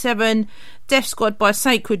 1987, Death Squad by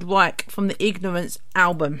Sacred Reich from the Ignorance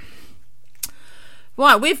album.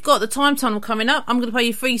 Right, we've got the Time Tunnel coming up. I'm going to play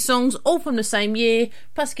you 3 songs, all from the same year,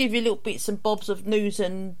 plus give you little bits and bobs of news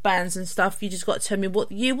and bands and stuff. You just got to tell me what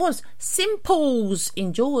the year was. Simples.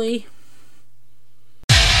 Enjoy.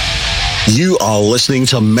 You are listening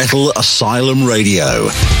to Metal Asylum Radio.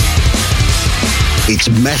 It's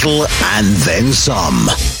metal and then some.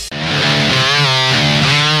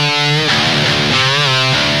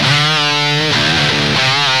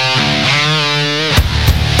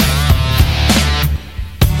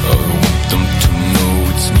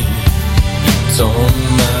 On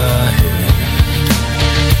my head,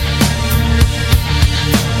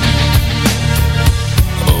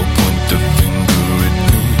 oh, point the finger at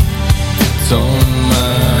me. It's on my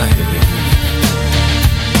head.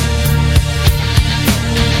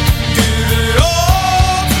 Give it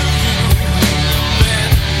all to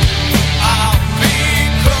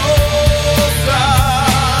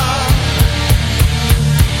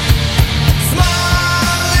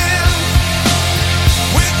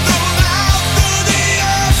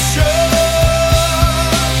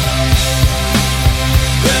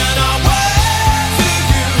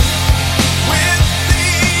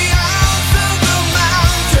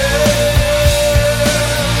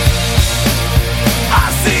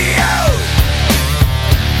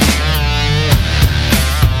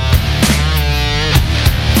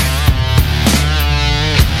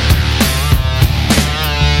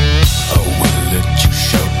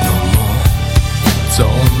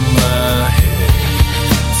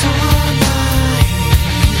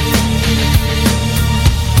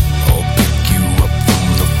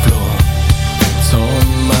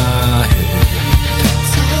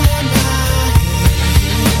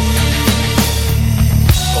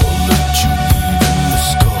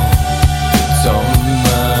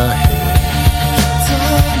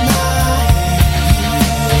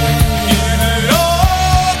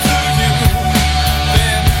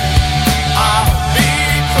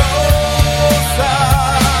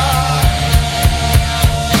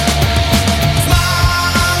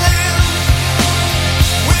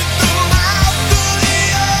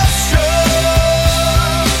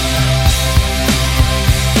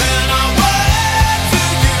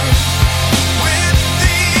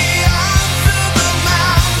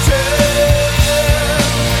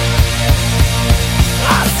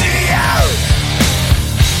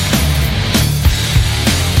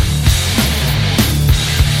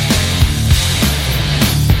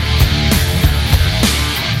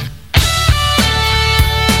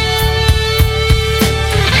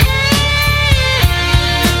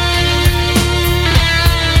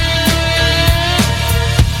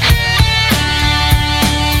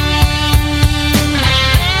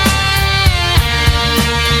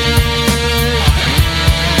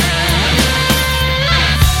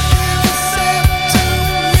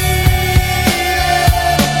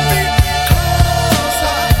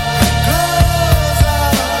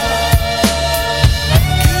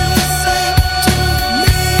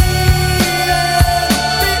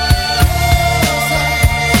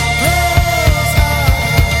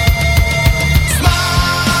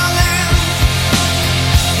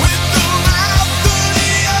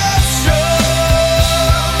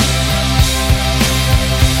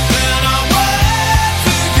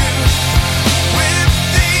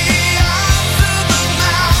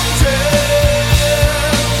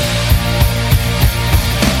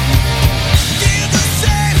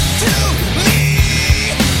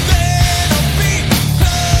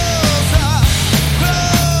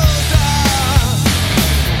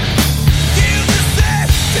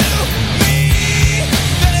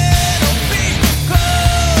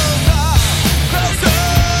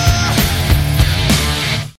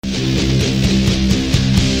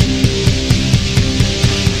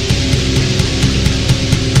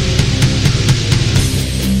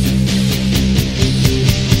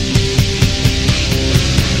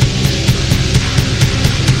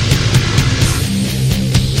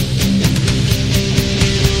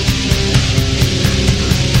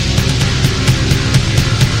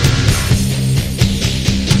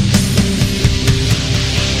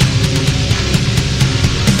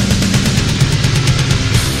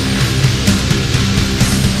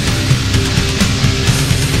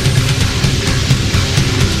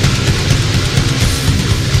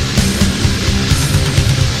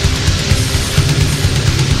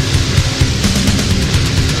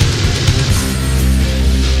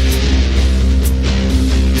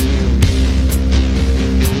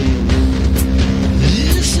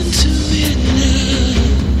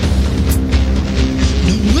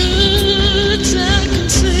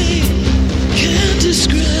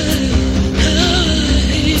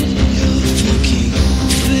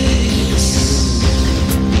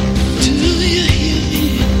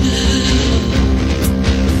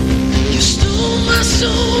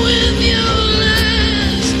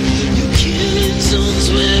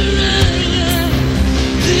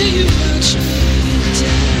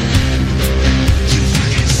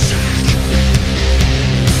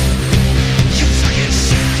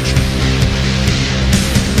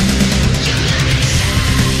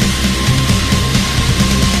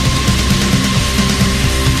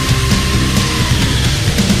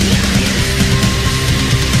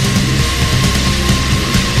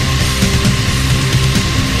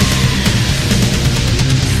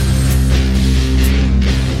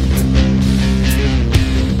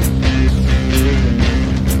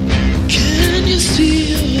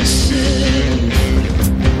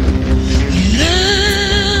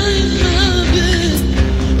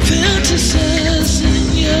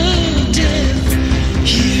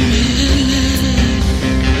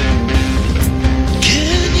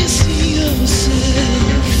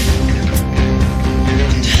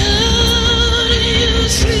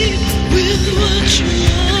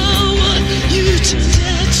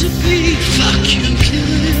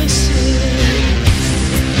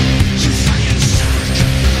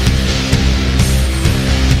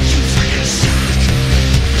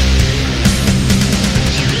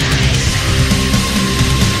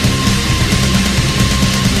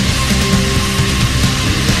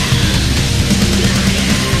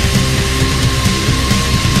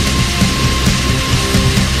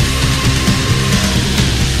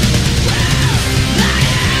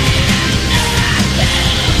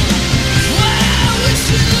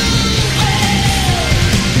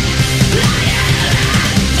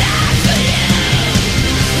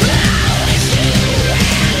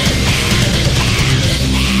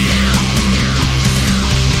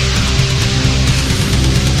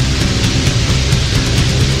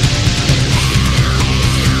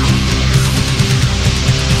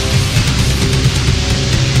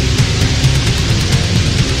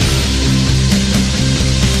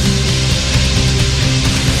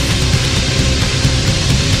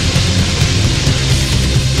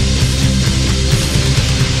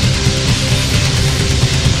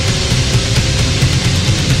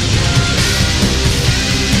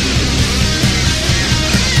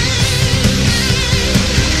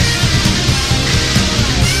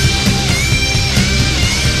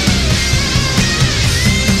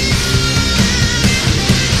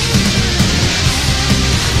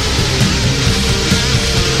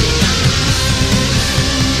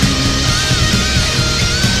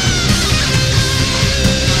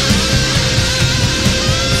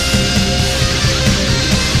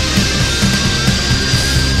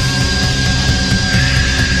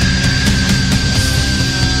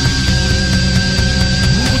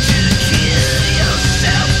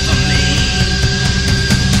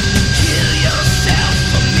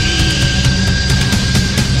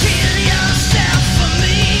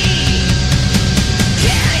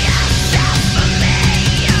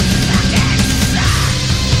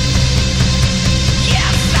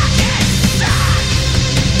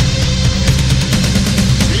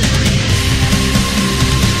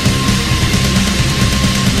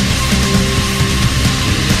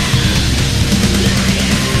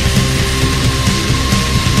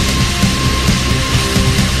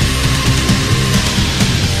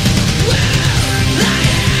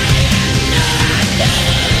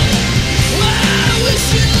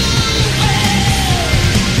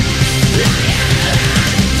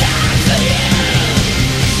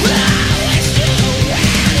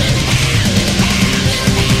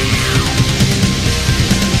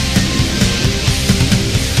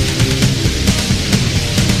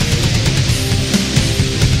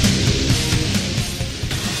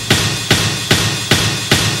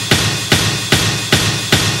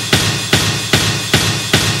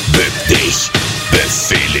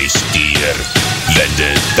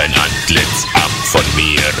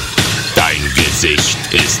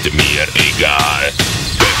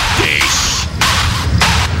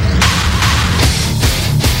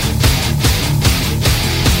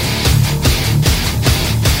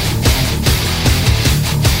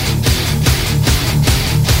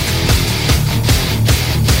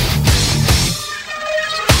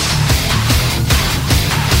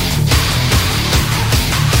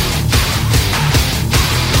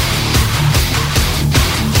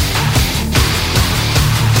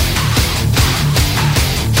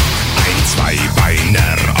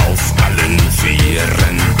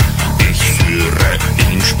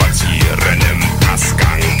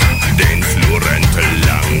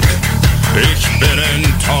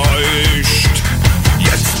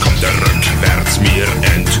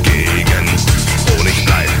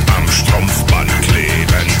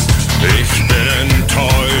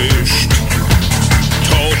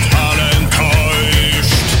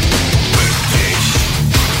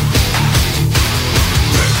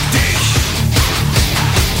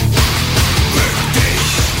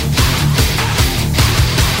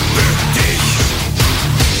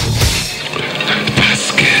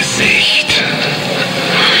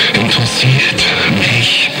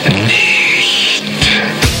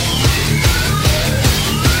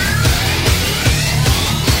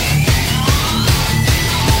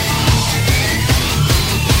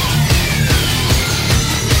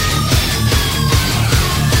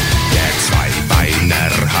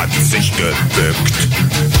gebückt,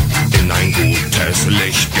 in ein gutes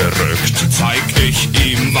Licht gerückt, zeig ich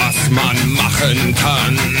ihm, was man machen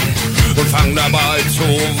kann und fang dabei zu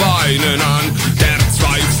weinen an. Der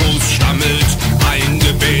Zweifuß stammelt ein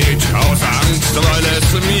Gebet aus Angst, weil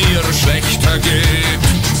es mir schlechter geht.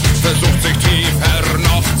 Versucht sich tiefer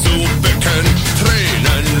noch zu bücken,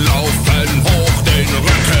 Tränen laufen hoch den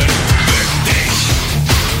Rücken. Bück dich!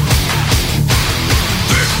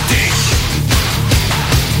 Bück dich!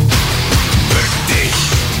 Bück dich!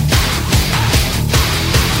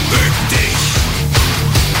 Bück dich!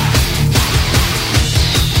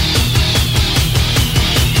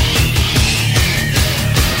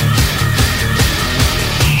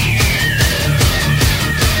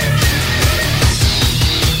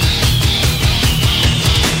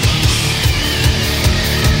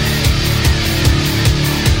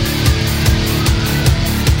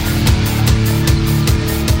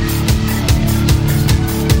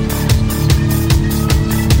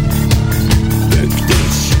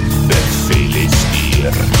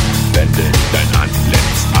 Wende dein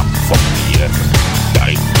Antlitz ab von mir.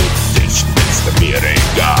 Dein Gesicht ist mir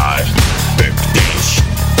egal. Bück dich,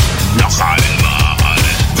 noch einmal.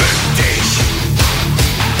 Bück dich.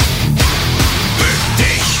 Bück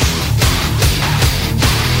dich.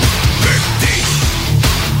 Bück dich.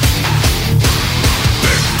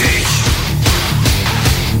 Bück dich.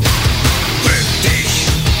 Bück dich.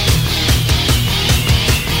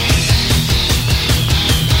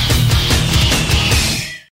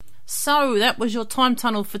 So that was your time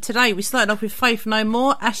tunnel for today. We started off with Faith No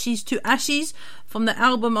More, Ashes to Ashes, from the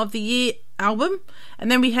Album of the Year album.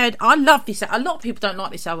 And then we had, I love this, a lot of people don't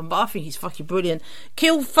like this album, but I think it's fucking brilliant,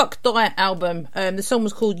 Kill Fuck Die album. The song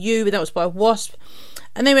was called You, that was by Wasp.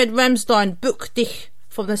 And then we had Rammstein, Bück dich,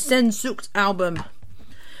 from the Sehnsucht album.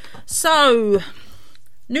 So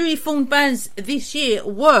newly formed bands this year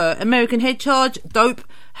were American Head Charge, Dope,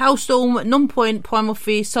 Hellstorm, Nonpoint, Primal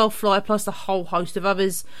Fear, Soulfly, plus a whole host of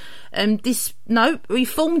others.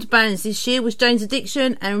 Reformed bands this year was Jane's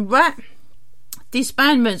Addiction and Rat.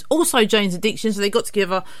 Disbandments, also Jane's Addiction, so they got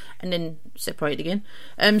together and then separated again.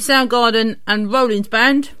 Soundgarden and Rollins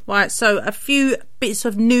Band. Right, so a few bits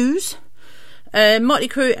of news. Motley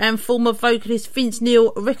Crue and former vocalist Vince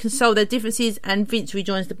Neil reconcile their differences and Vince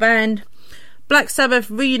rejoins the band. Black Sabbath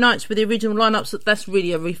reunites with the original lineup, so that's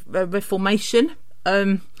really a reformation.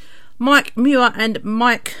 Mike Muir and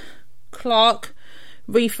Mike Clark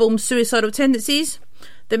reform Suicidal Tendencies.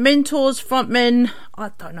 The Mentors frontman,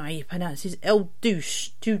 I don't know how you pronounce his, El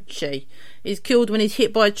Duce, is killed when he's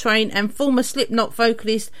hit by a train, and former Slipknot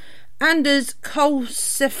vocalist Anders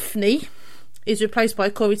Kolsefny is replaced by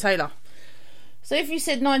Corey Taylor. So if you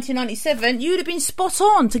said 1997, you'd have been spot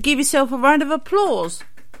on to give yourself a round of applause.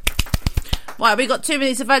 Right, we've got 2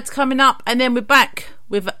 minutes of ads coming up, and then we're back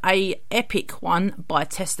with a epic one by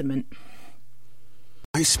Testament.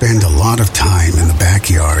 I spend a lot of time in the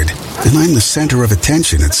backyard, and I'm the center of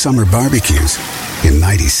attention at summer barbecues. In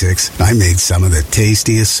 '96, I made some of the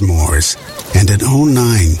tastiest s'mores. And in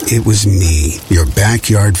 '09, it was me, your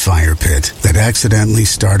backyard fire pit, that accidentally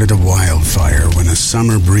started a wildfire when a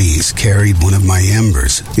summer breeze carried one of my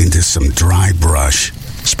embers into some dry brush.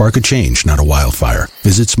 Spark a change, not a wildfire.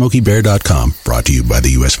 Visit SmokeyBear.com. Brought to you by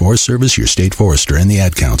the U.S. Forest Service, your state forester, and the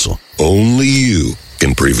Ad Council. Only you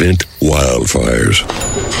can prevent wildfires.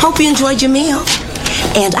 Hope you enjoyed your meal.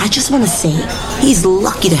 And I just want to say, he's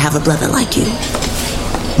lucky to have a brother like you.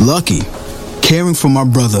 Lucky? Caring for my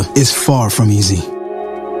brother is far from easy.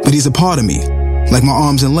 But he's a part of me, like my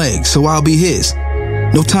arms and legs, so I'll be his.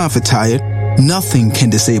 No time for tired. Nothing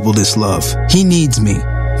can disable this love. He needs me,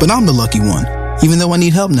 but I'm the lucky one, even though I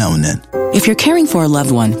need help now and then. If you're caring for a loved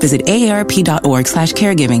one, visit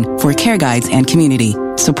aarp.org/caregiving for care guides and community.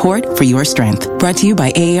 Support for your strength. Brought to you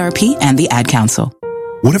by AARP and the Ad Council.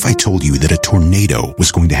 What if I told you that a tornado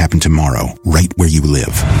was going to happen tomorrow, right where you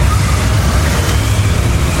live?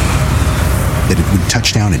 That it would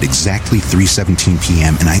touch down at exactly 3:17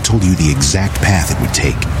 p.m. and I told you the exact path it would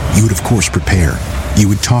take. You would, of course, prepare. You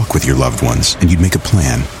would talk with your loved ones, and you'd make a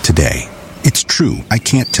plan today. It's true, I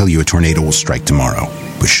can't tell you a tornado will strike tomorrow,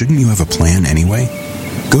 but shouldn't you have a plan anyway?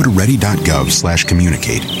 Go to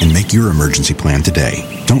ready.gov/communicate and make your emergency plan today.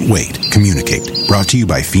 Don't wait. Communicate. Brought to you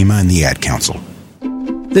by FEMA and the Ad Council.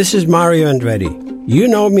 This is Mario Andretti. You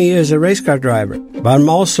know me as a race car driver, but I'm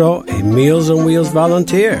also a Meals on Wheels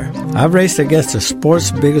volunteer. I've raced against the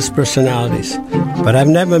sport's biggest personalities, but I've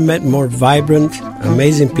never met more vibrant,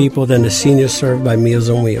 amazing people than the seniors served by Meals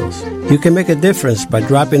on Wheels. You can make a difference by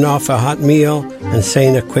dropping off a hot meal and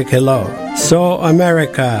saying a quick hello. So,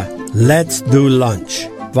 America, let's do lunch.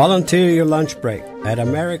 Volunteer your lunch break at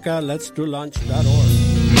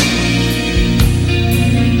americaletsdolunch.org.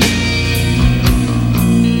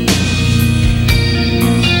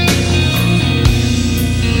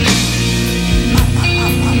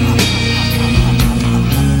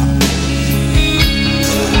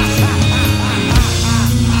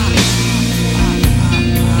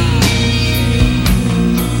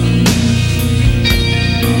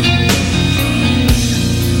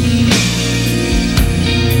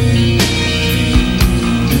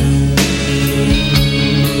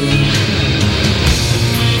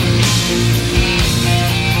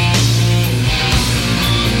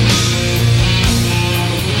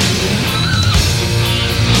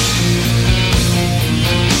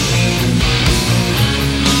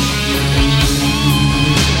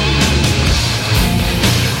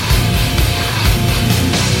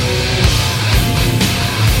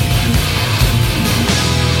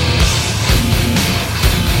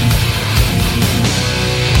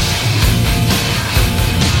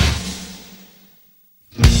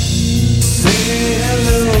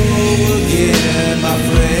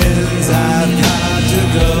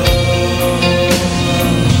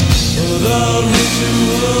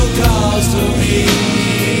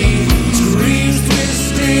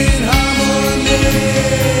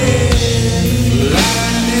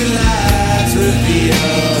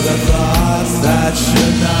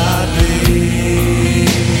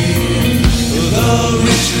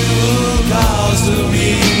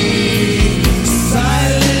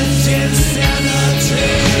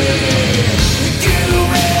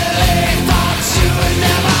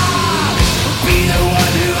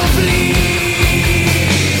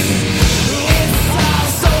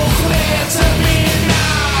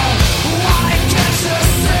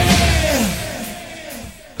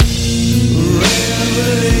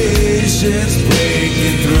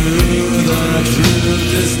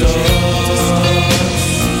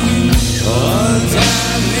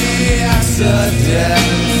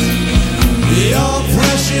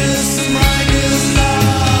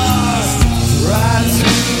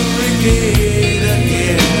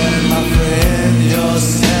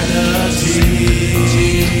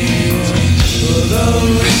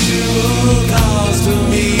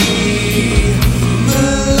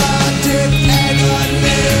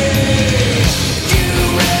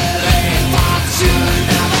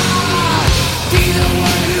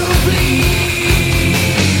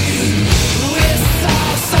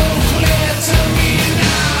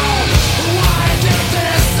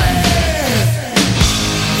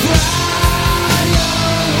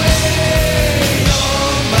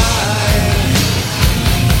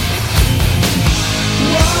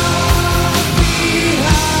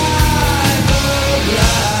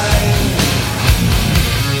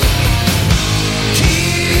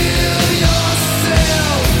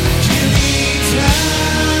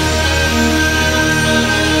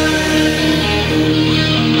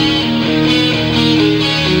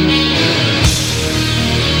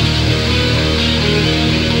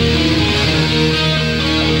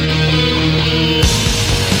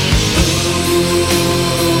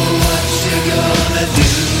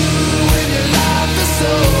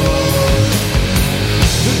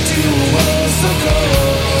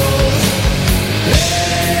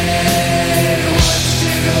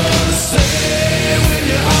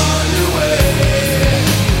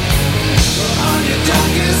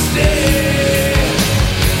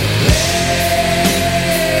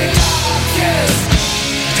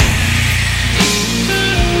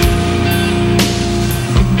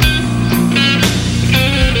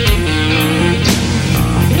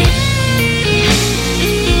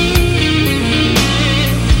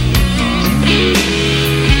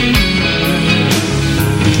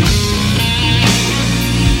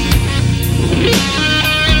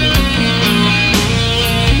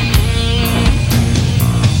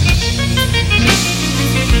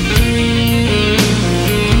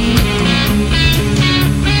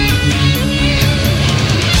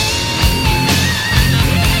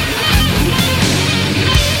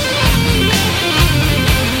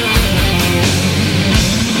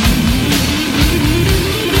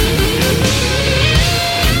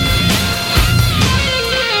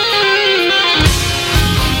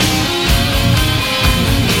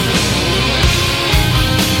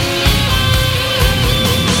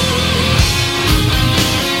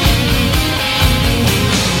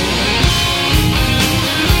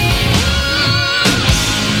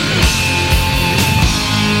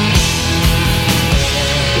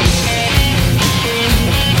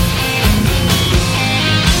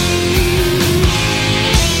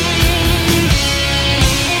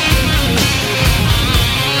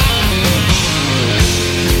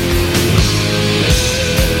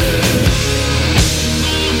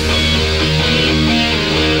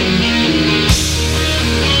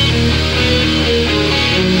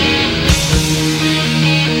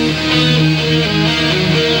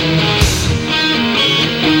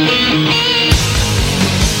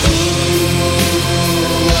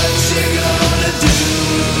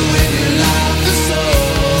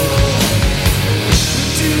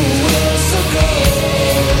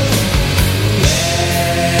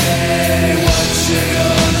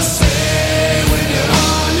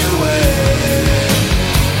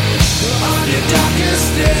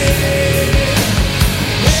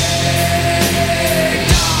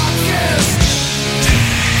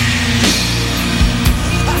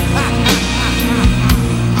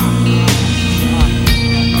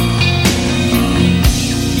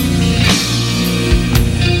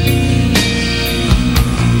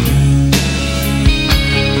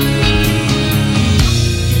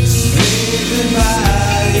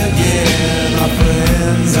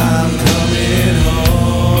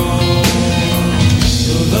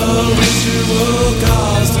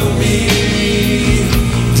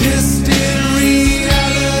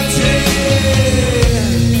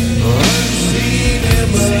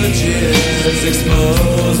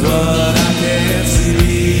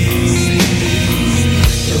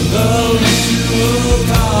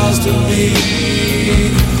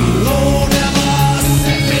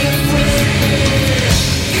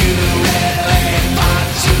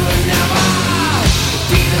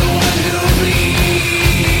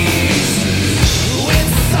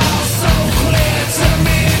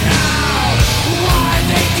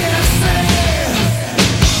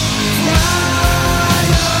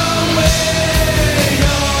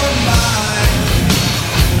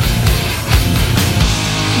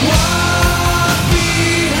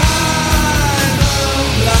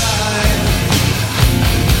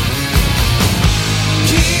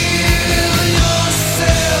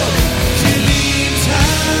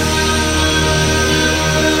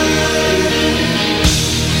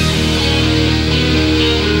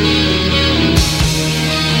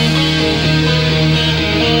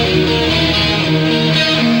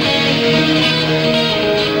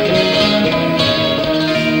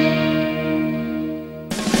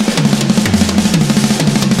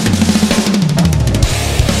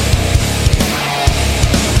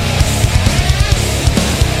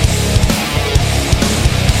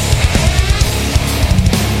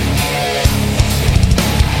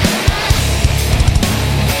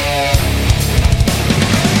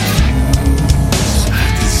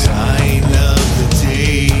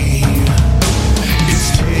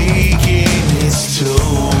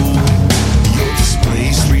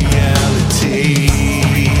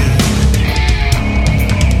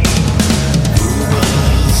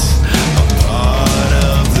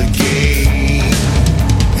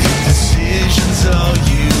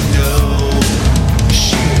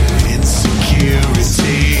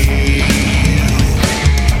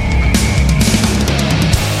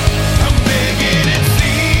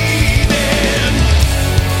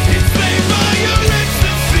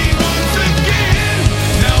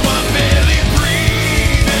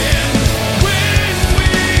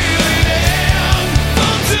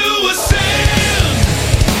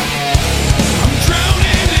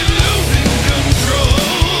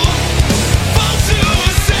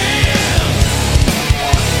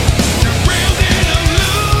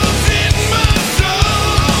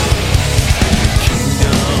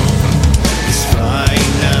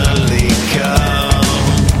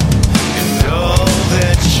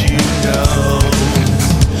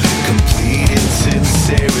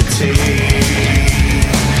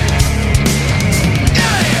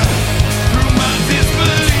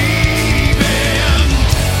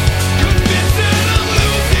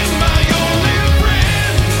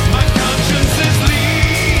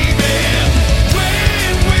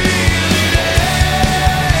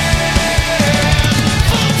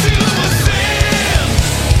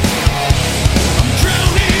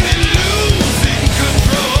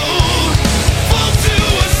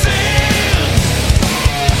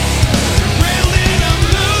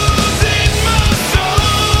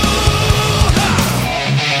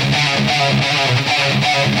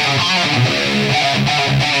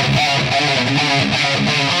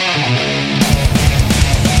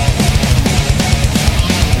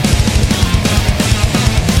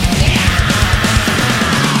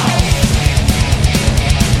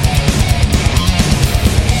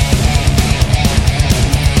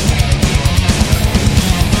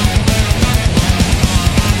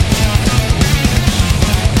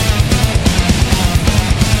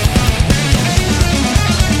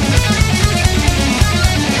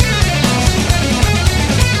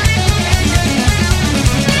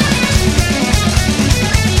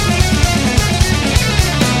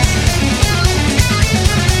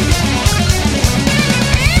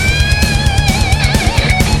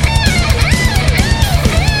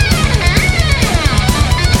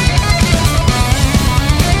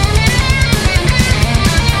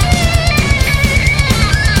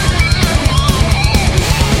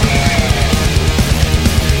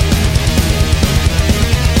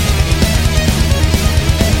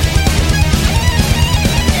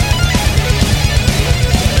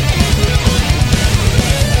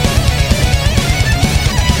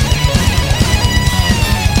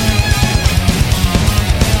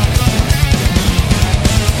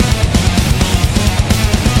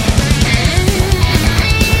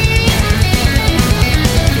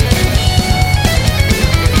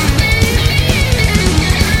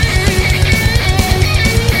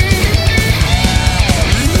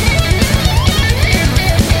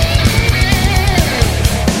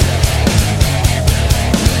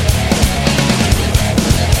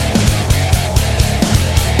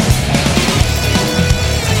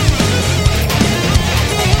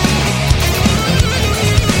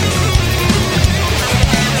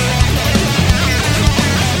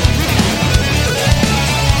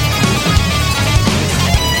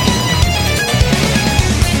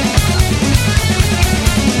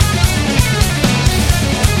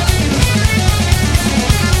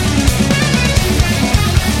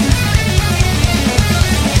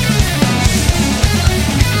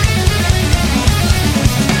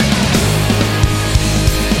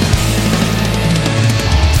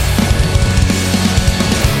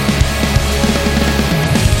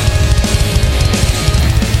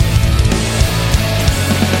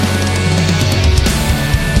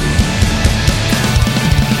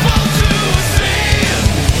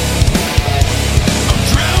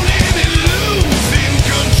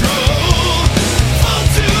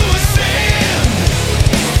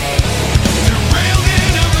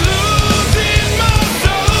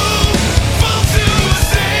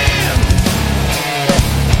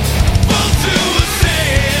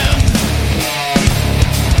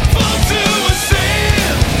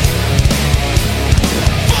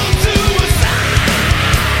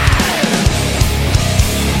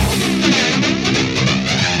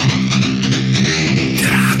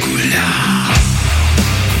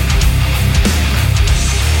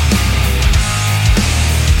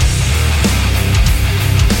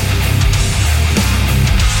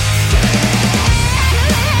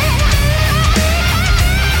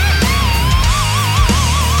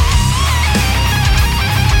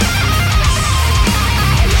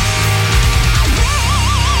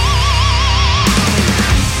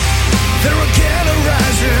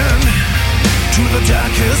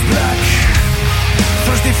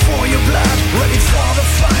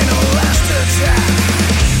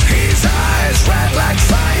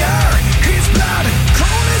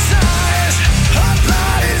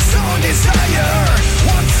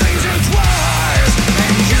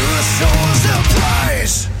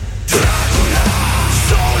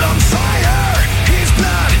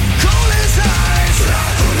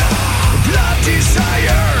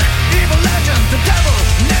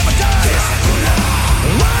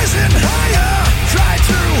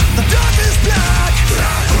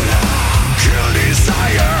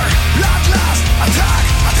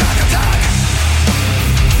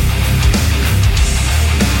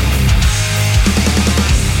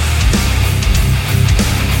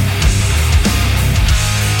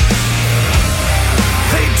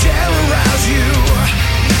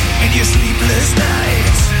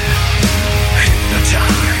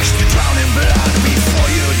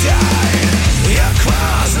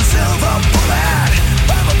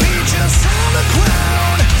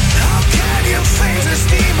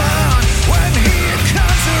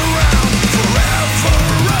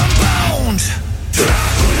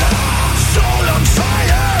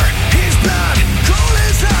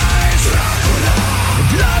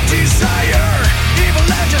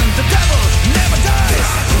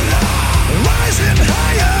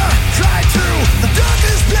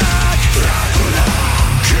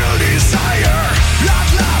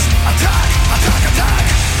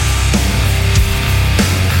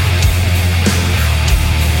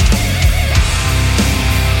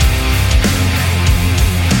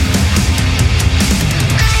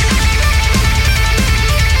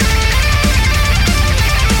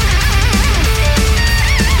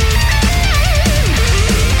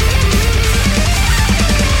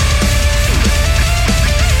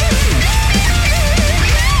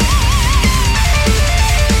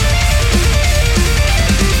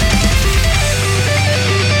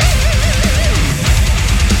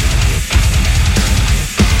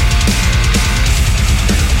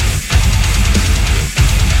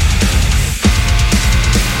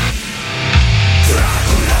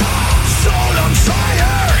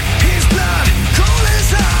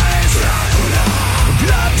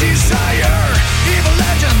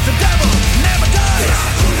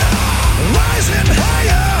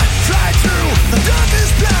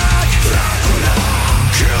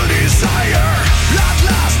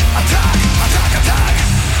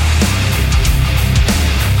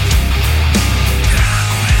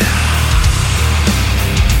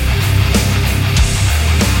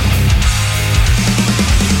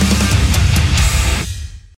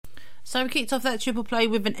 So we kicked off that triple play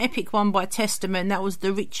with an epic one by Testament. That was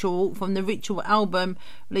The Ritual from the Ritual album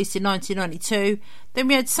released in 1992. Then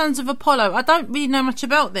we had Sons of Apollo. I don't really know much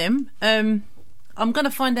about them. I'm going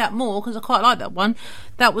to find out more because I quite like that one.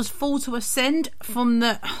 That was Fall to Ascend from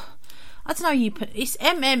the... I don't know, it's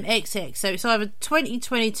MMXX, so it's either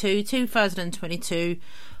 2022, 2022,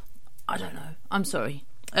 I don't know, I'm sorry.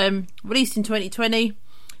 Released in 2020.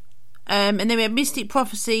 And then we had Mystic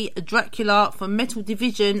Prophecy, Dracula from Metal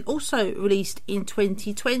Division, also released in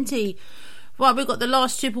 2020. Right, we've got the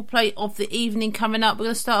last triple play of the evening coming up. We're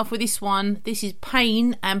going to start off with this one. This is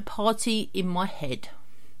Pain and Party in My Head.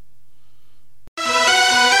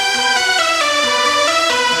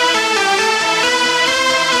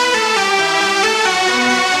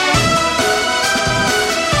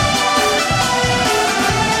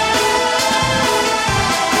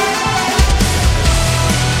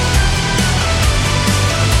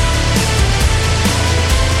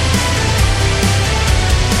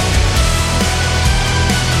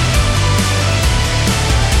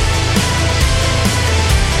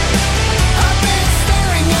 I've been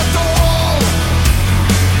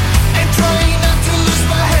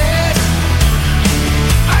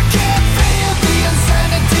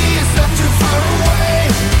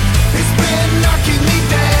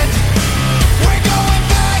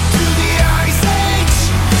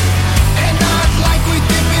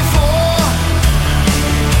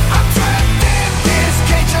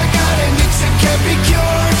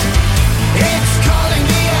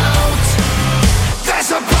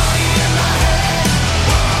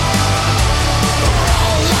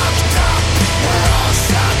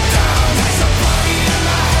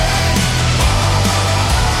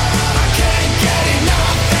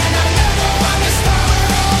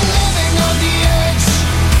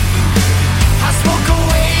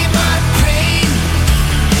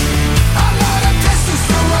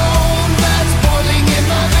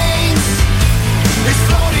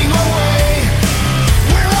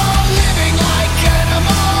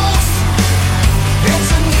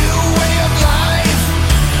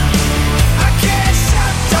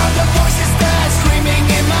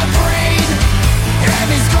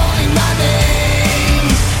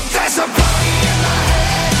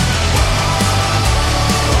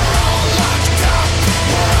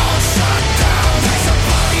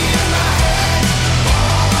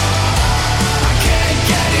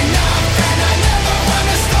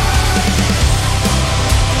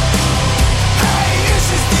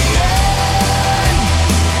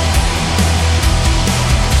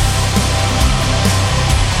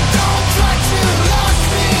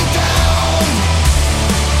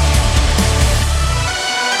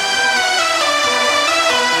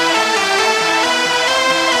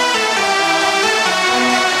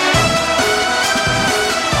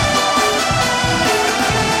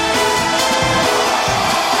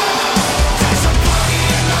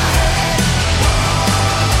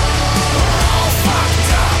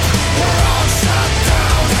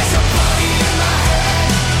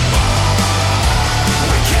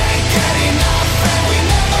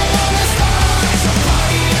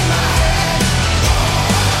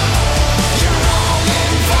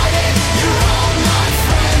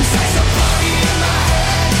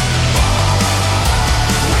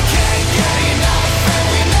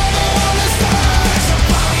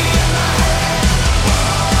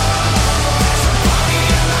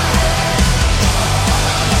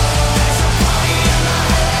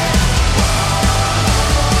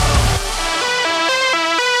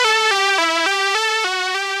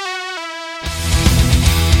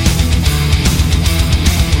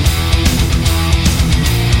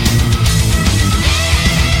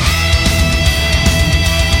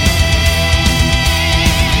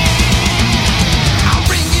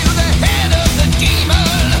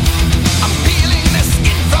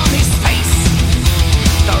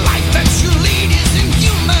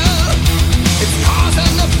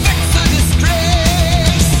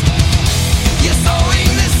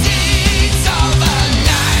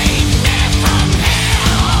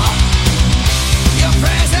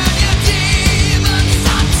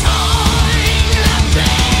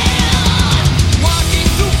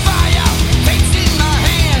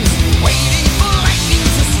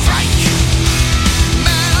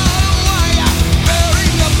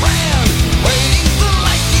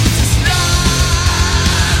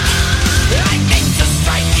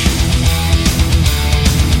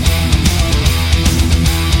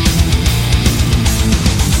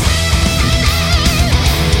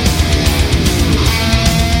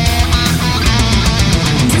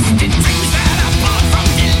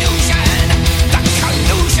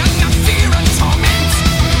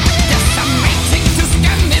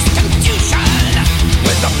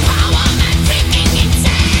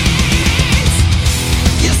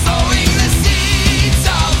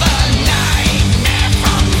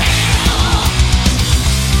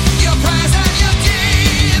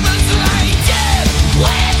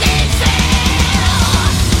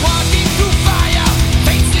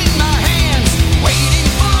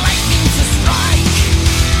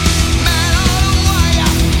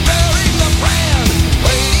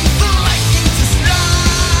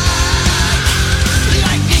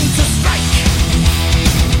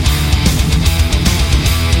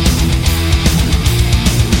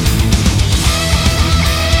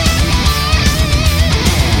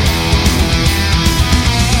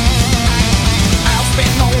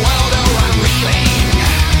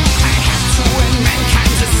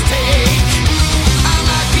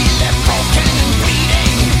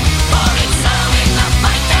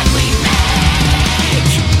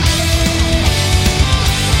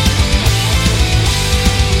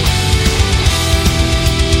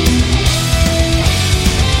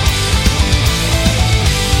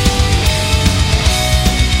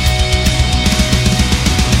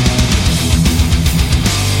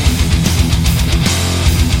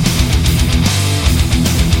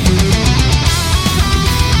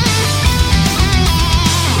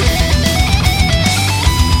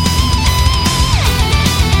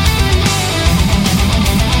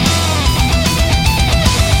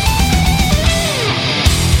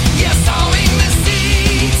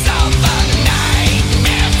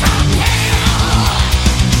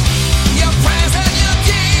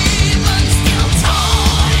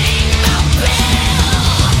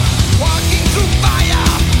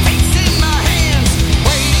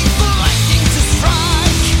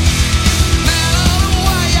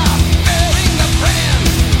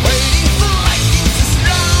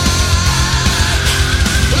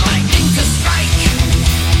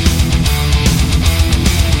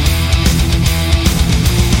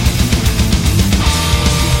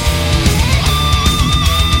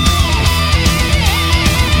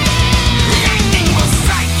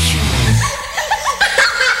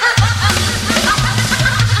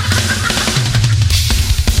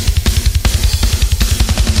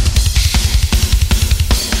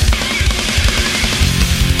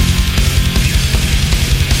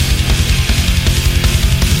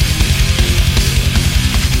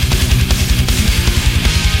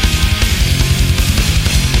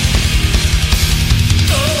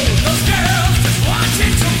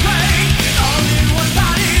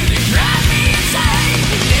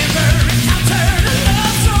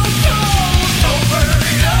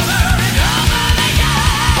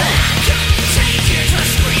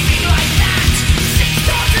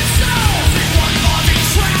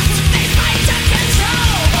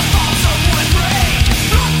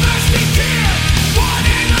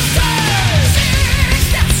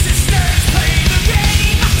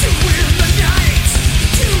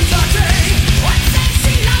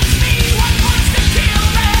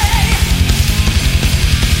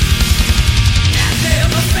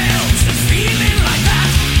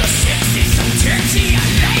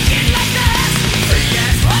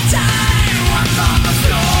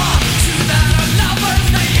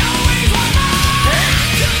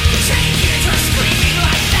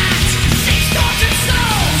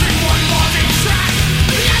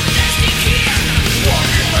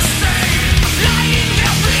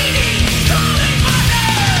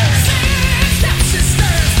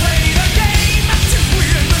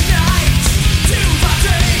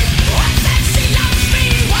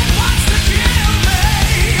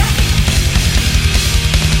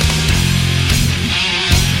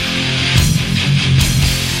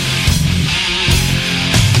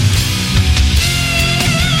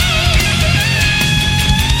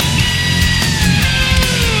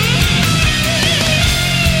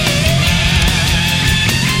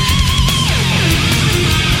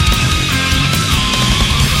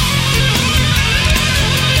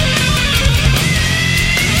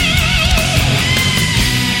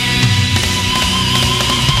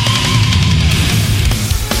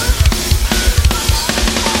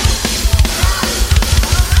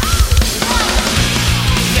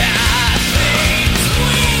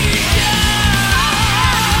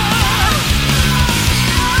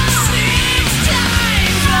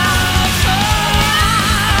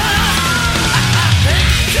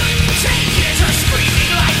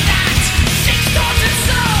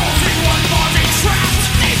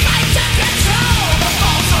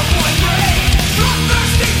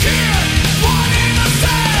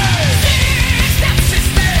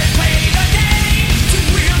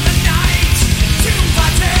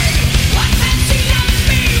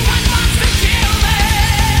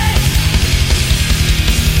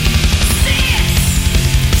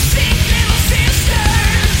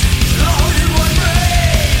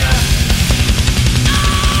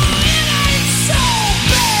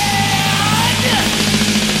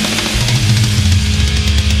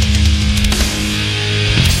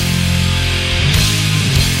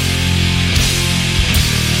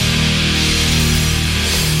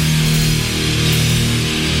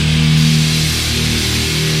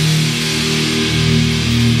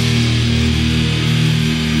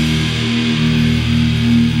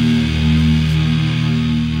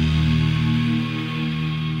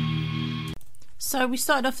So we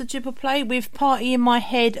started off the triple play with Party in My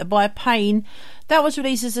Head by Pain. That was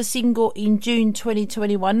released as a single in June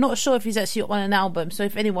 2021. Not sure if he's actually on an album, so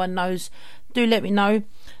if anyone knows, do let me know.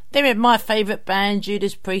 Then my favourite band,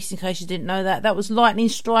 Judas Priest, in case you didn't know that. That was Lightning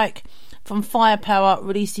Strike from Firepower,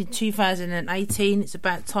 released in 2018. It's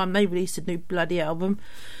about time they released a new bloody album.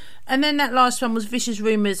 And then that last one was Vicious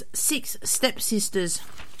Rumours, Six Stepsisters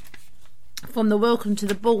from the Welcome to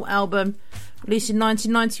the Ball album, released in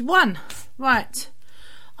 1991. Right,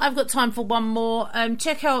 I've got time for one more.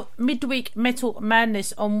 Check out Midweek Metal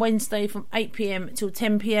Madness on Wednesday from 8 p.m. till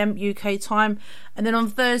 10 p.m. UK time. And then on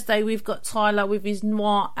Thursday we've got Tyler with his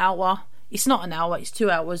Noir Hour. It's not an hour, it's 2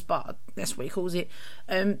 hours, but that's what he calls it.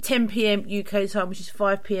 10 p.m. UK time, which is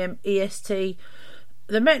 5 p.m. EST.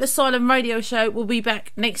 The Metal Asylum Radio Show will be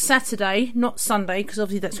back next Saturday, not Sunday, because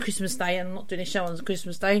obviously that's Christmas Day and I'm not doing a show on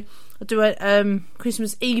Christmas Day. I'll do a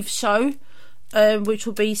Christmas Eve show, which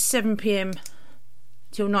will be 7 p.m.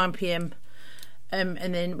 till 9 p.m. And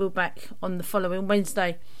then we're back on the following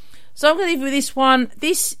Wednesday. So I'm going to leave you with this one.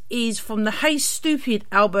 This is from the Hey Stupid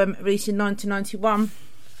album, released in 1991.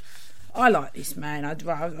 I like this, man. I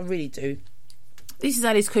really do. This is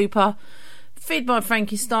Alice Cooper, Fed by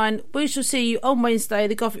Frankenstein. We shall see you on Wednesday.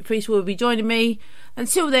 The Gothic Priest will be joining me.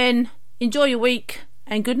 Until then, enjoy your week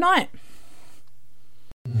and good night.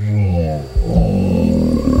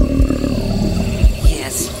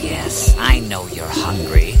 Yes, I know you're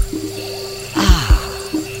hungry.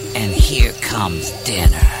 And here comes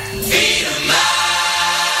dinner. Feed 'em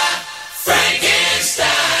up, Frankenstein.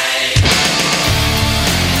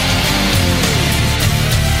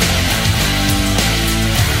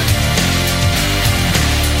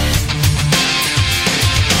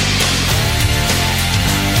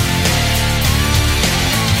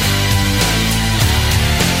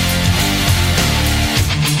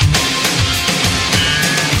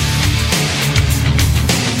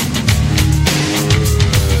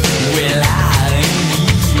 Well, I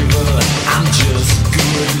ain't evil.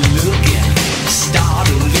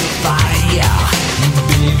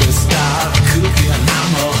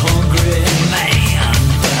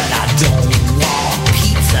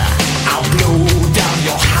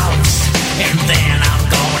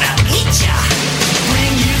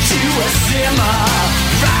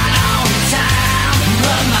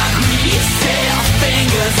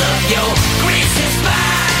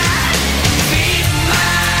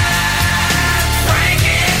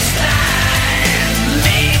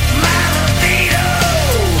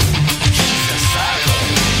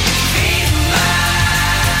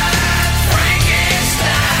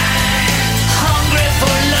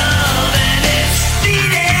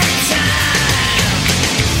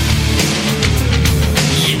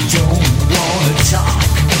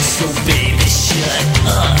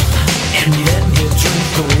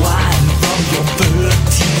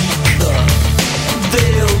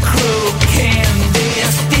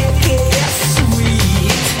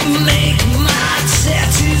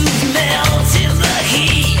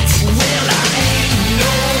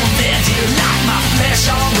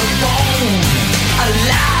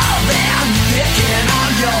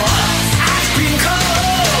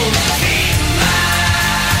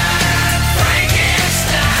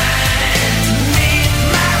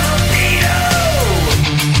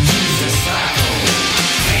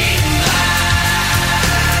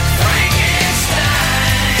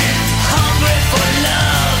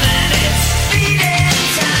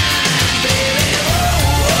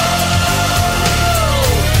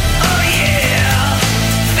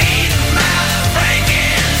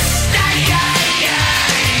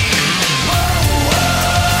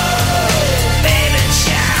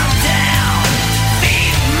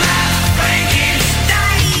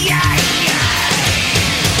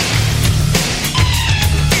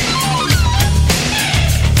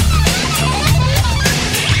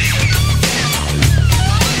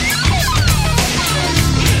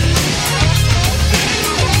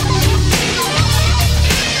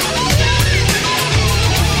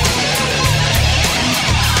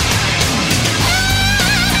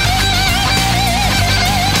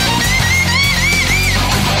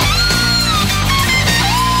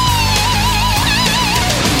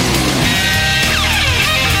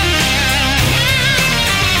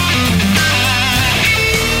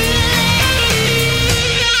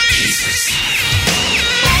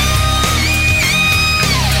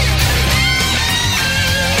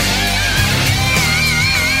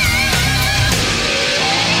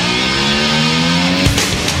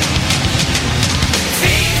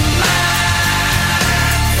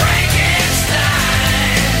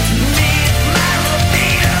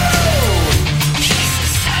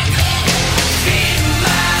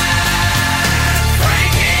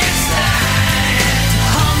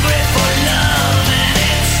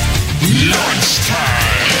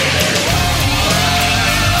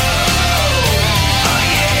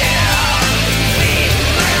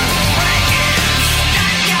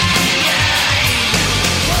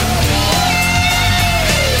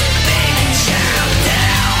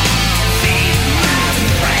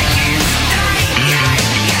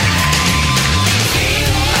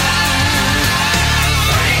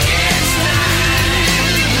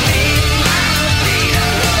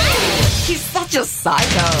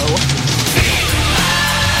 Psycho.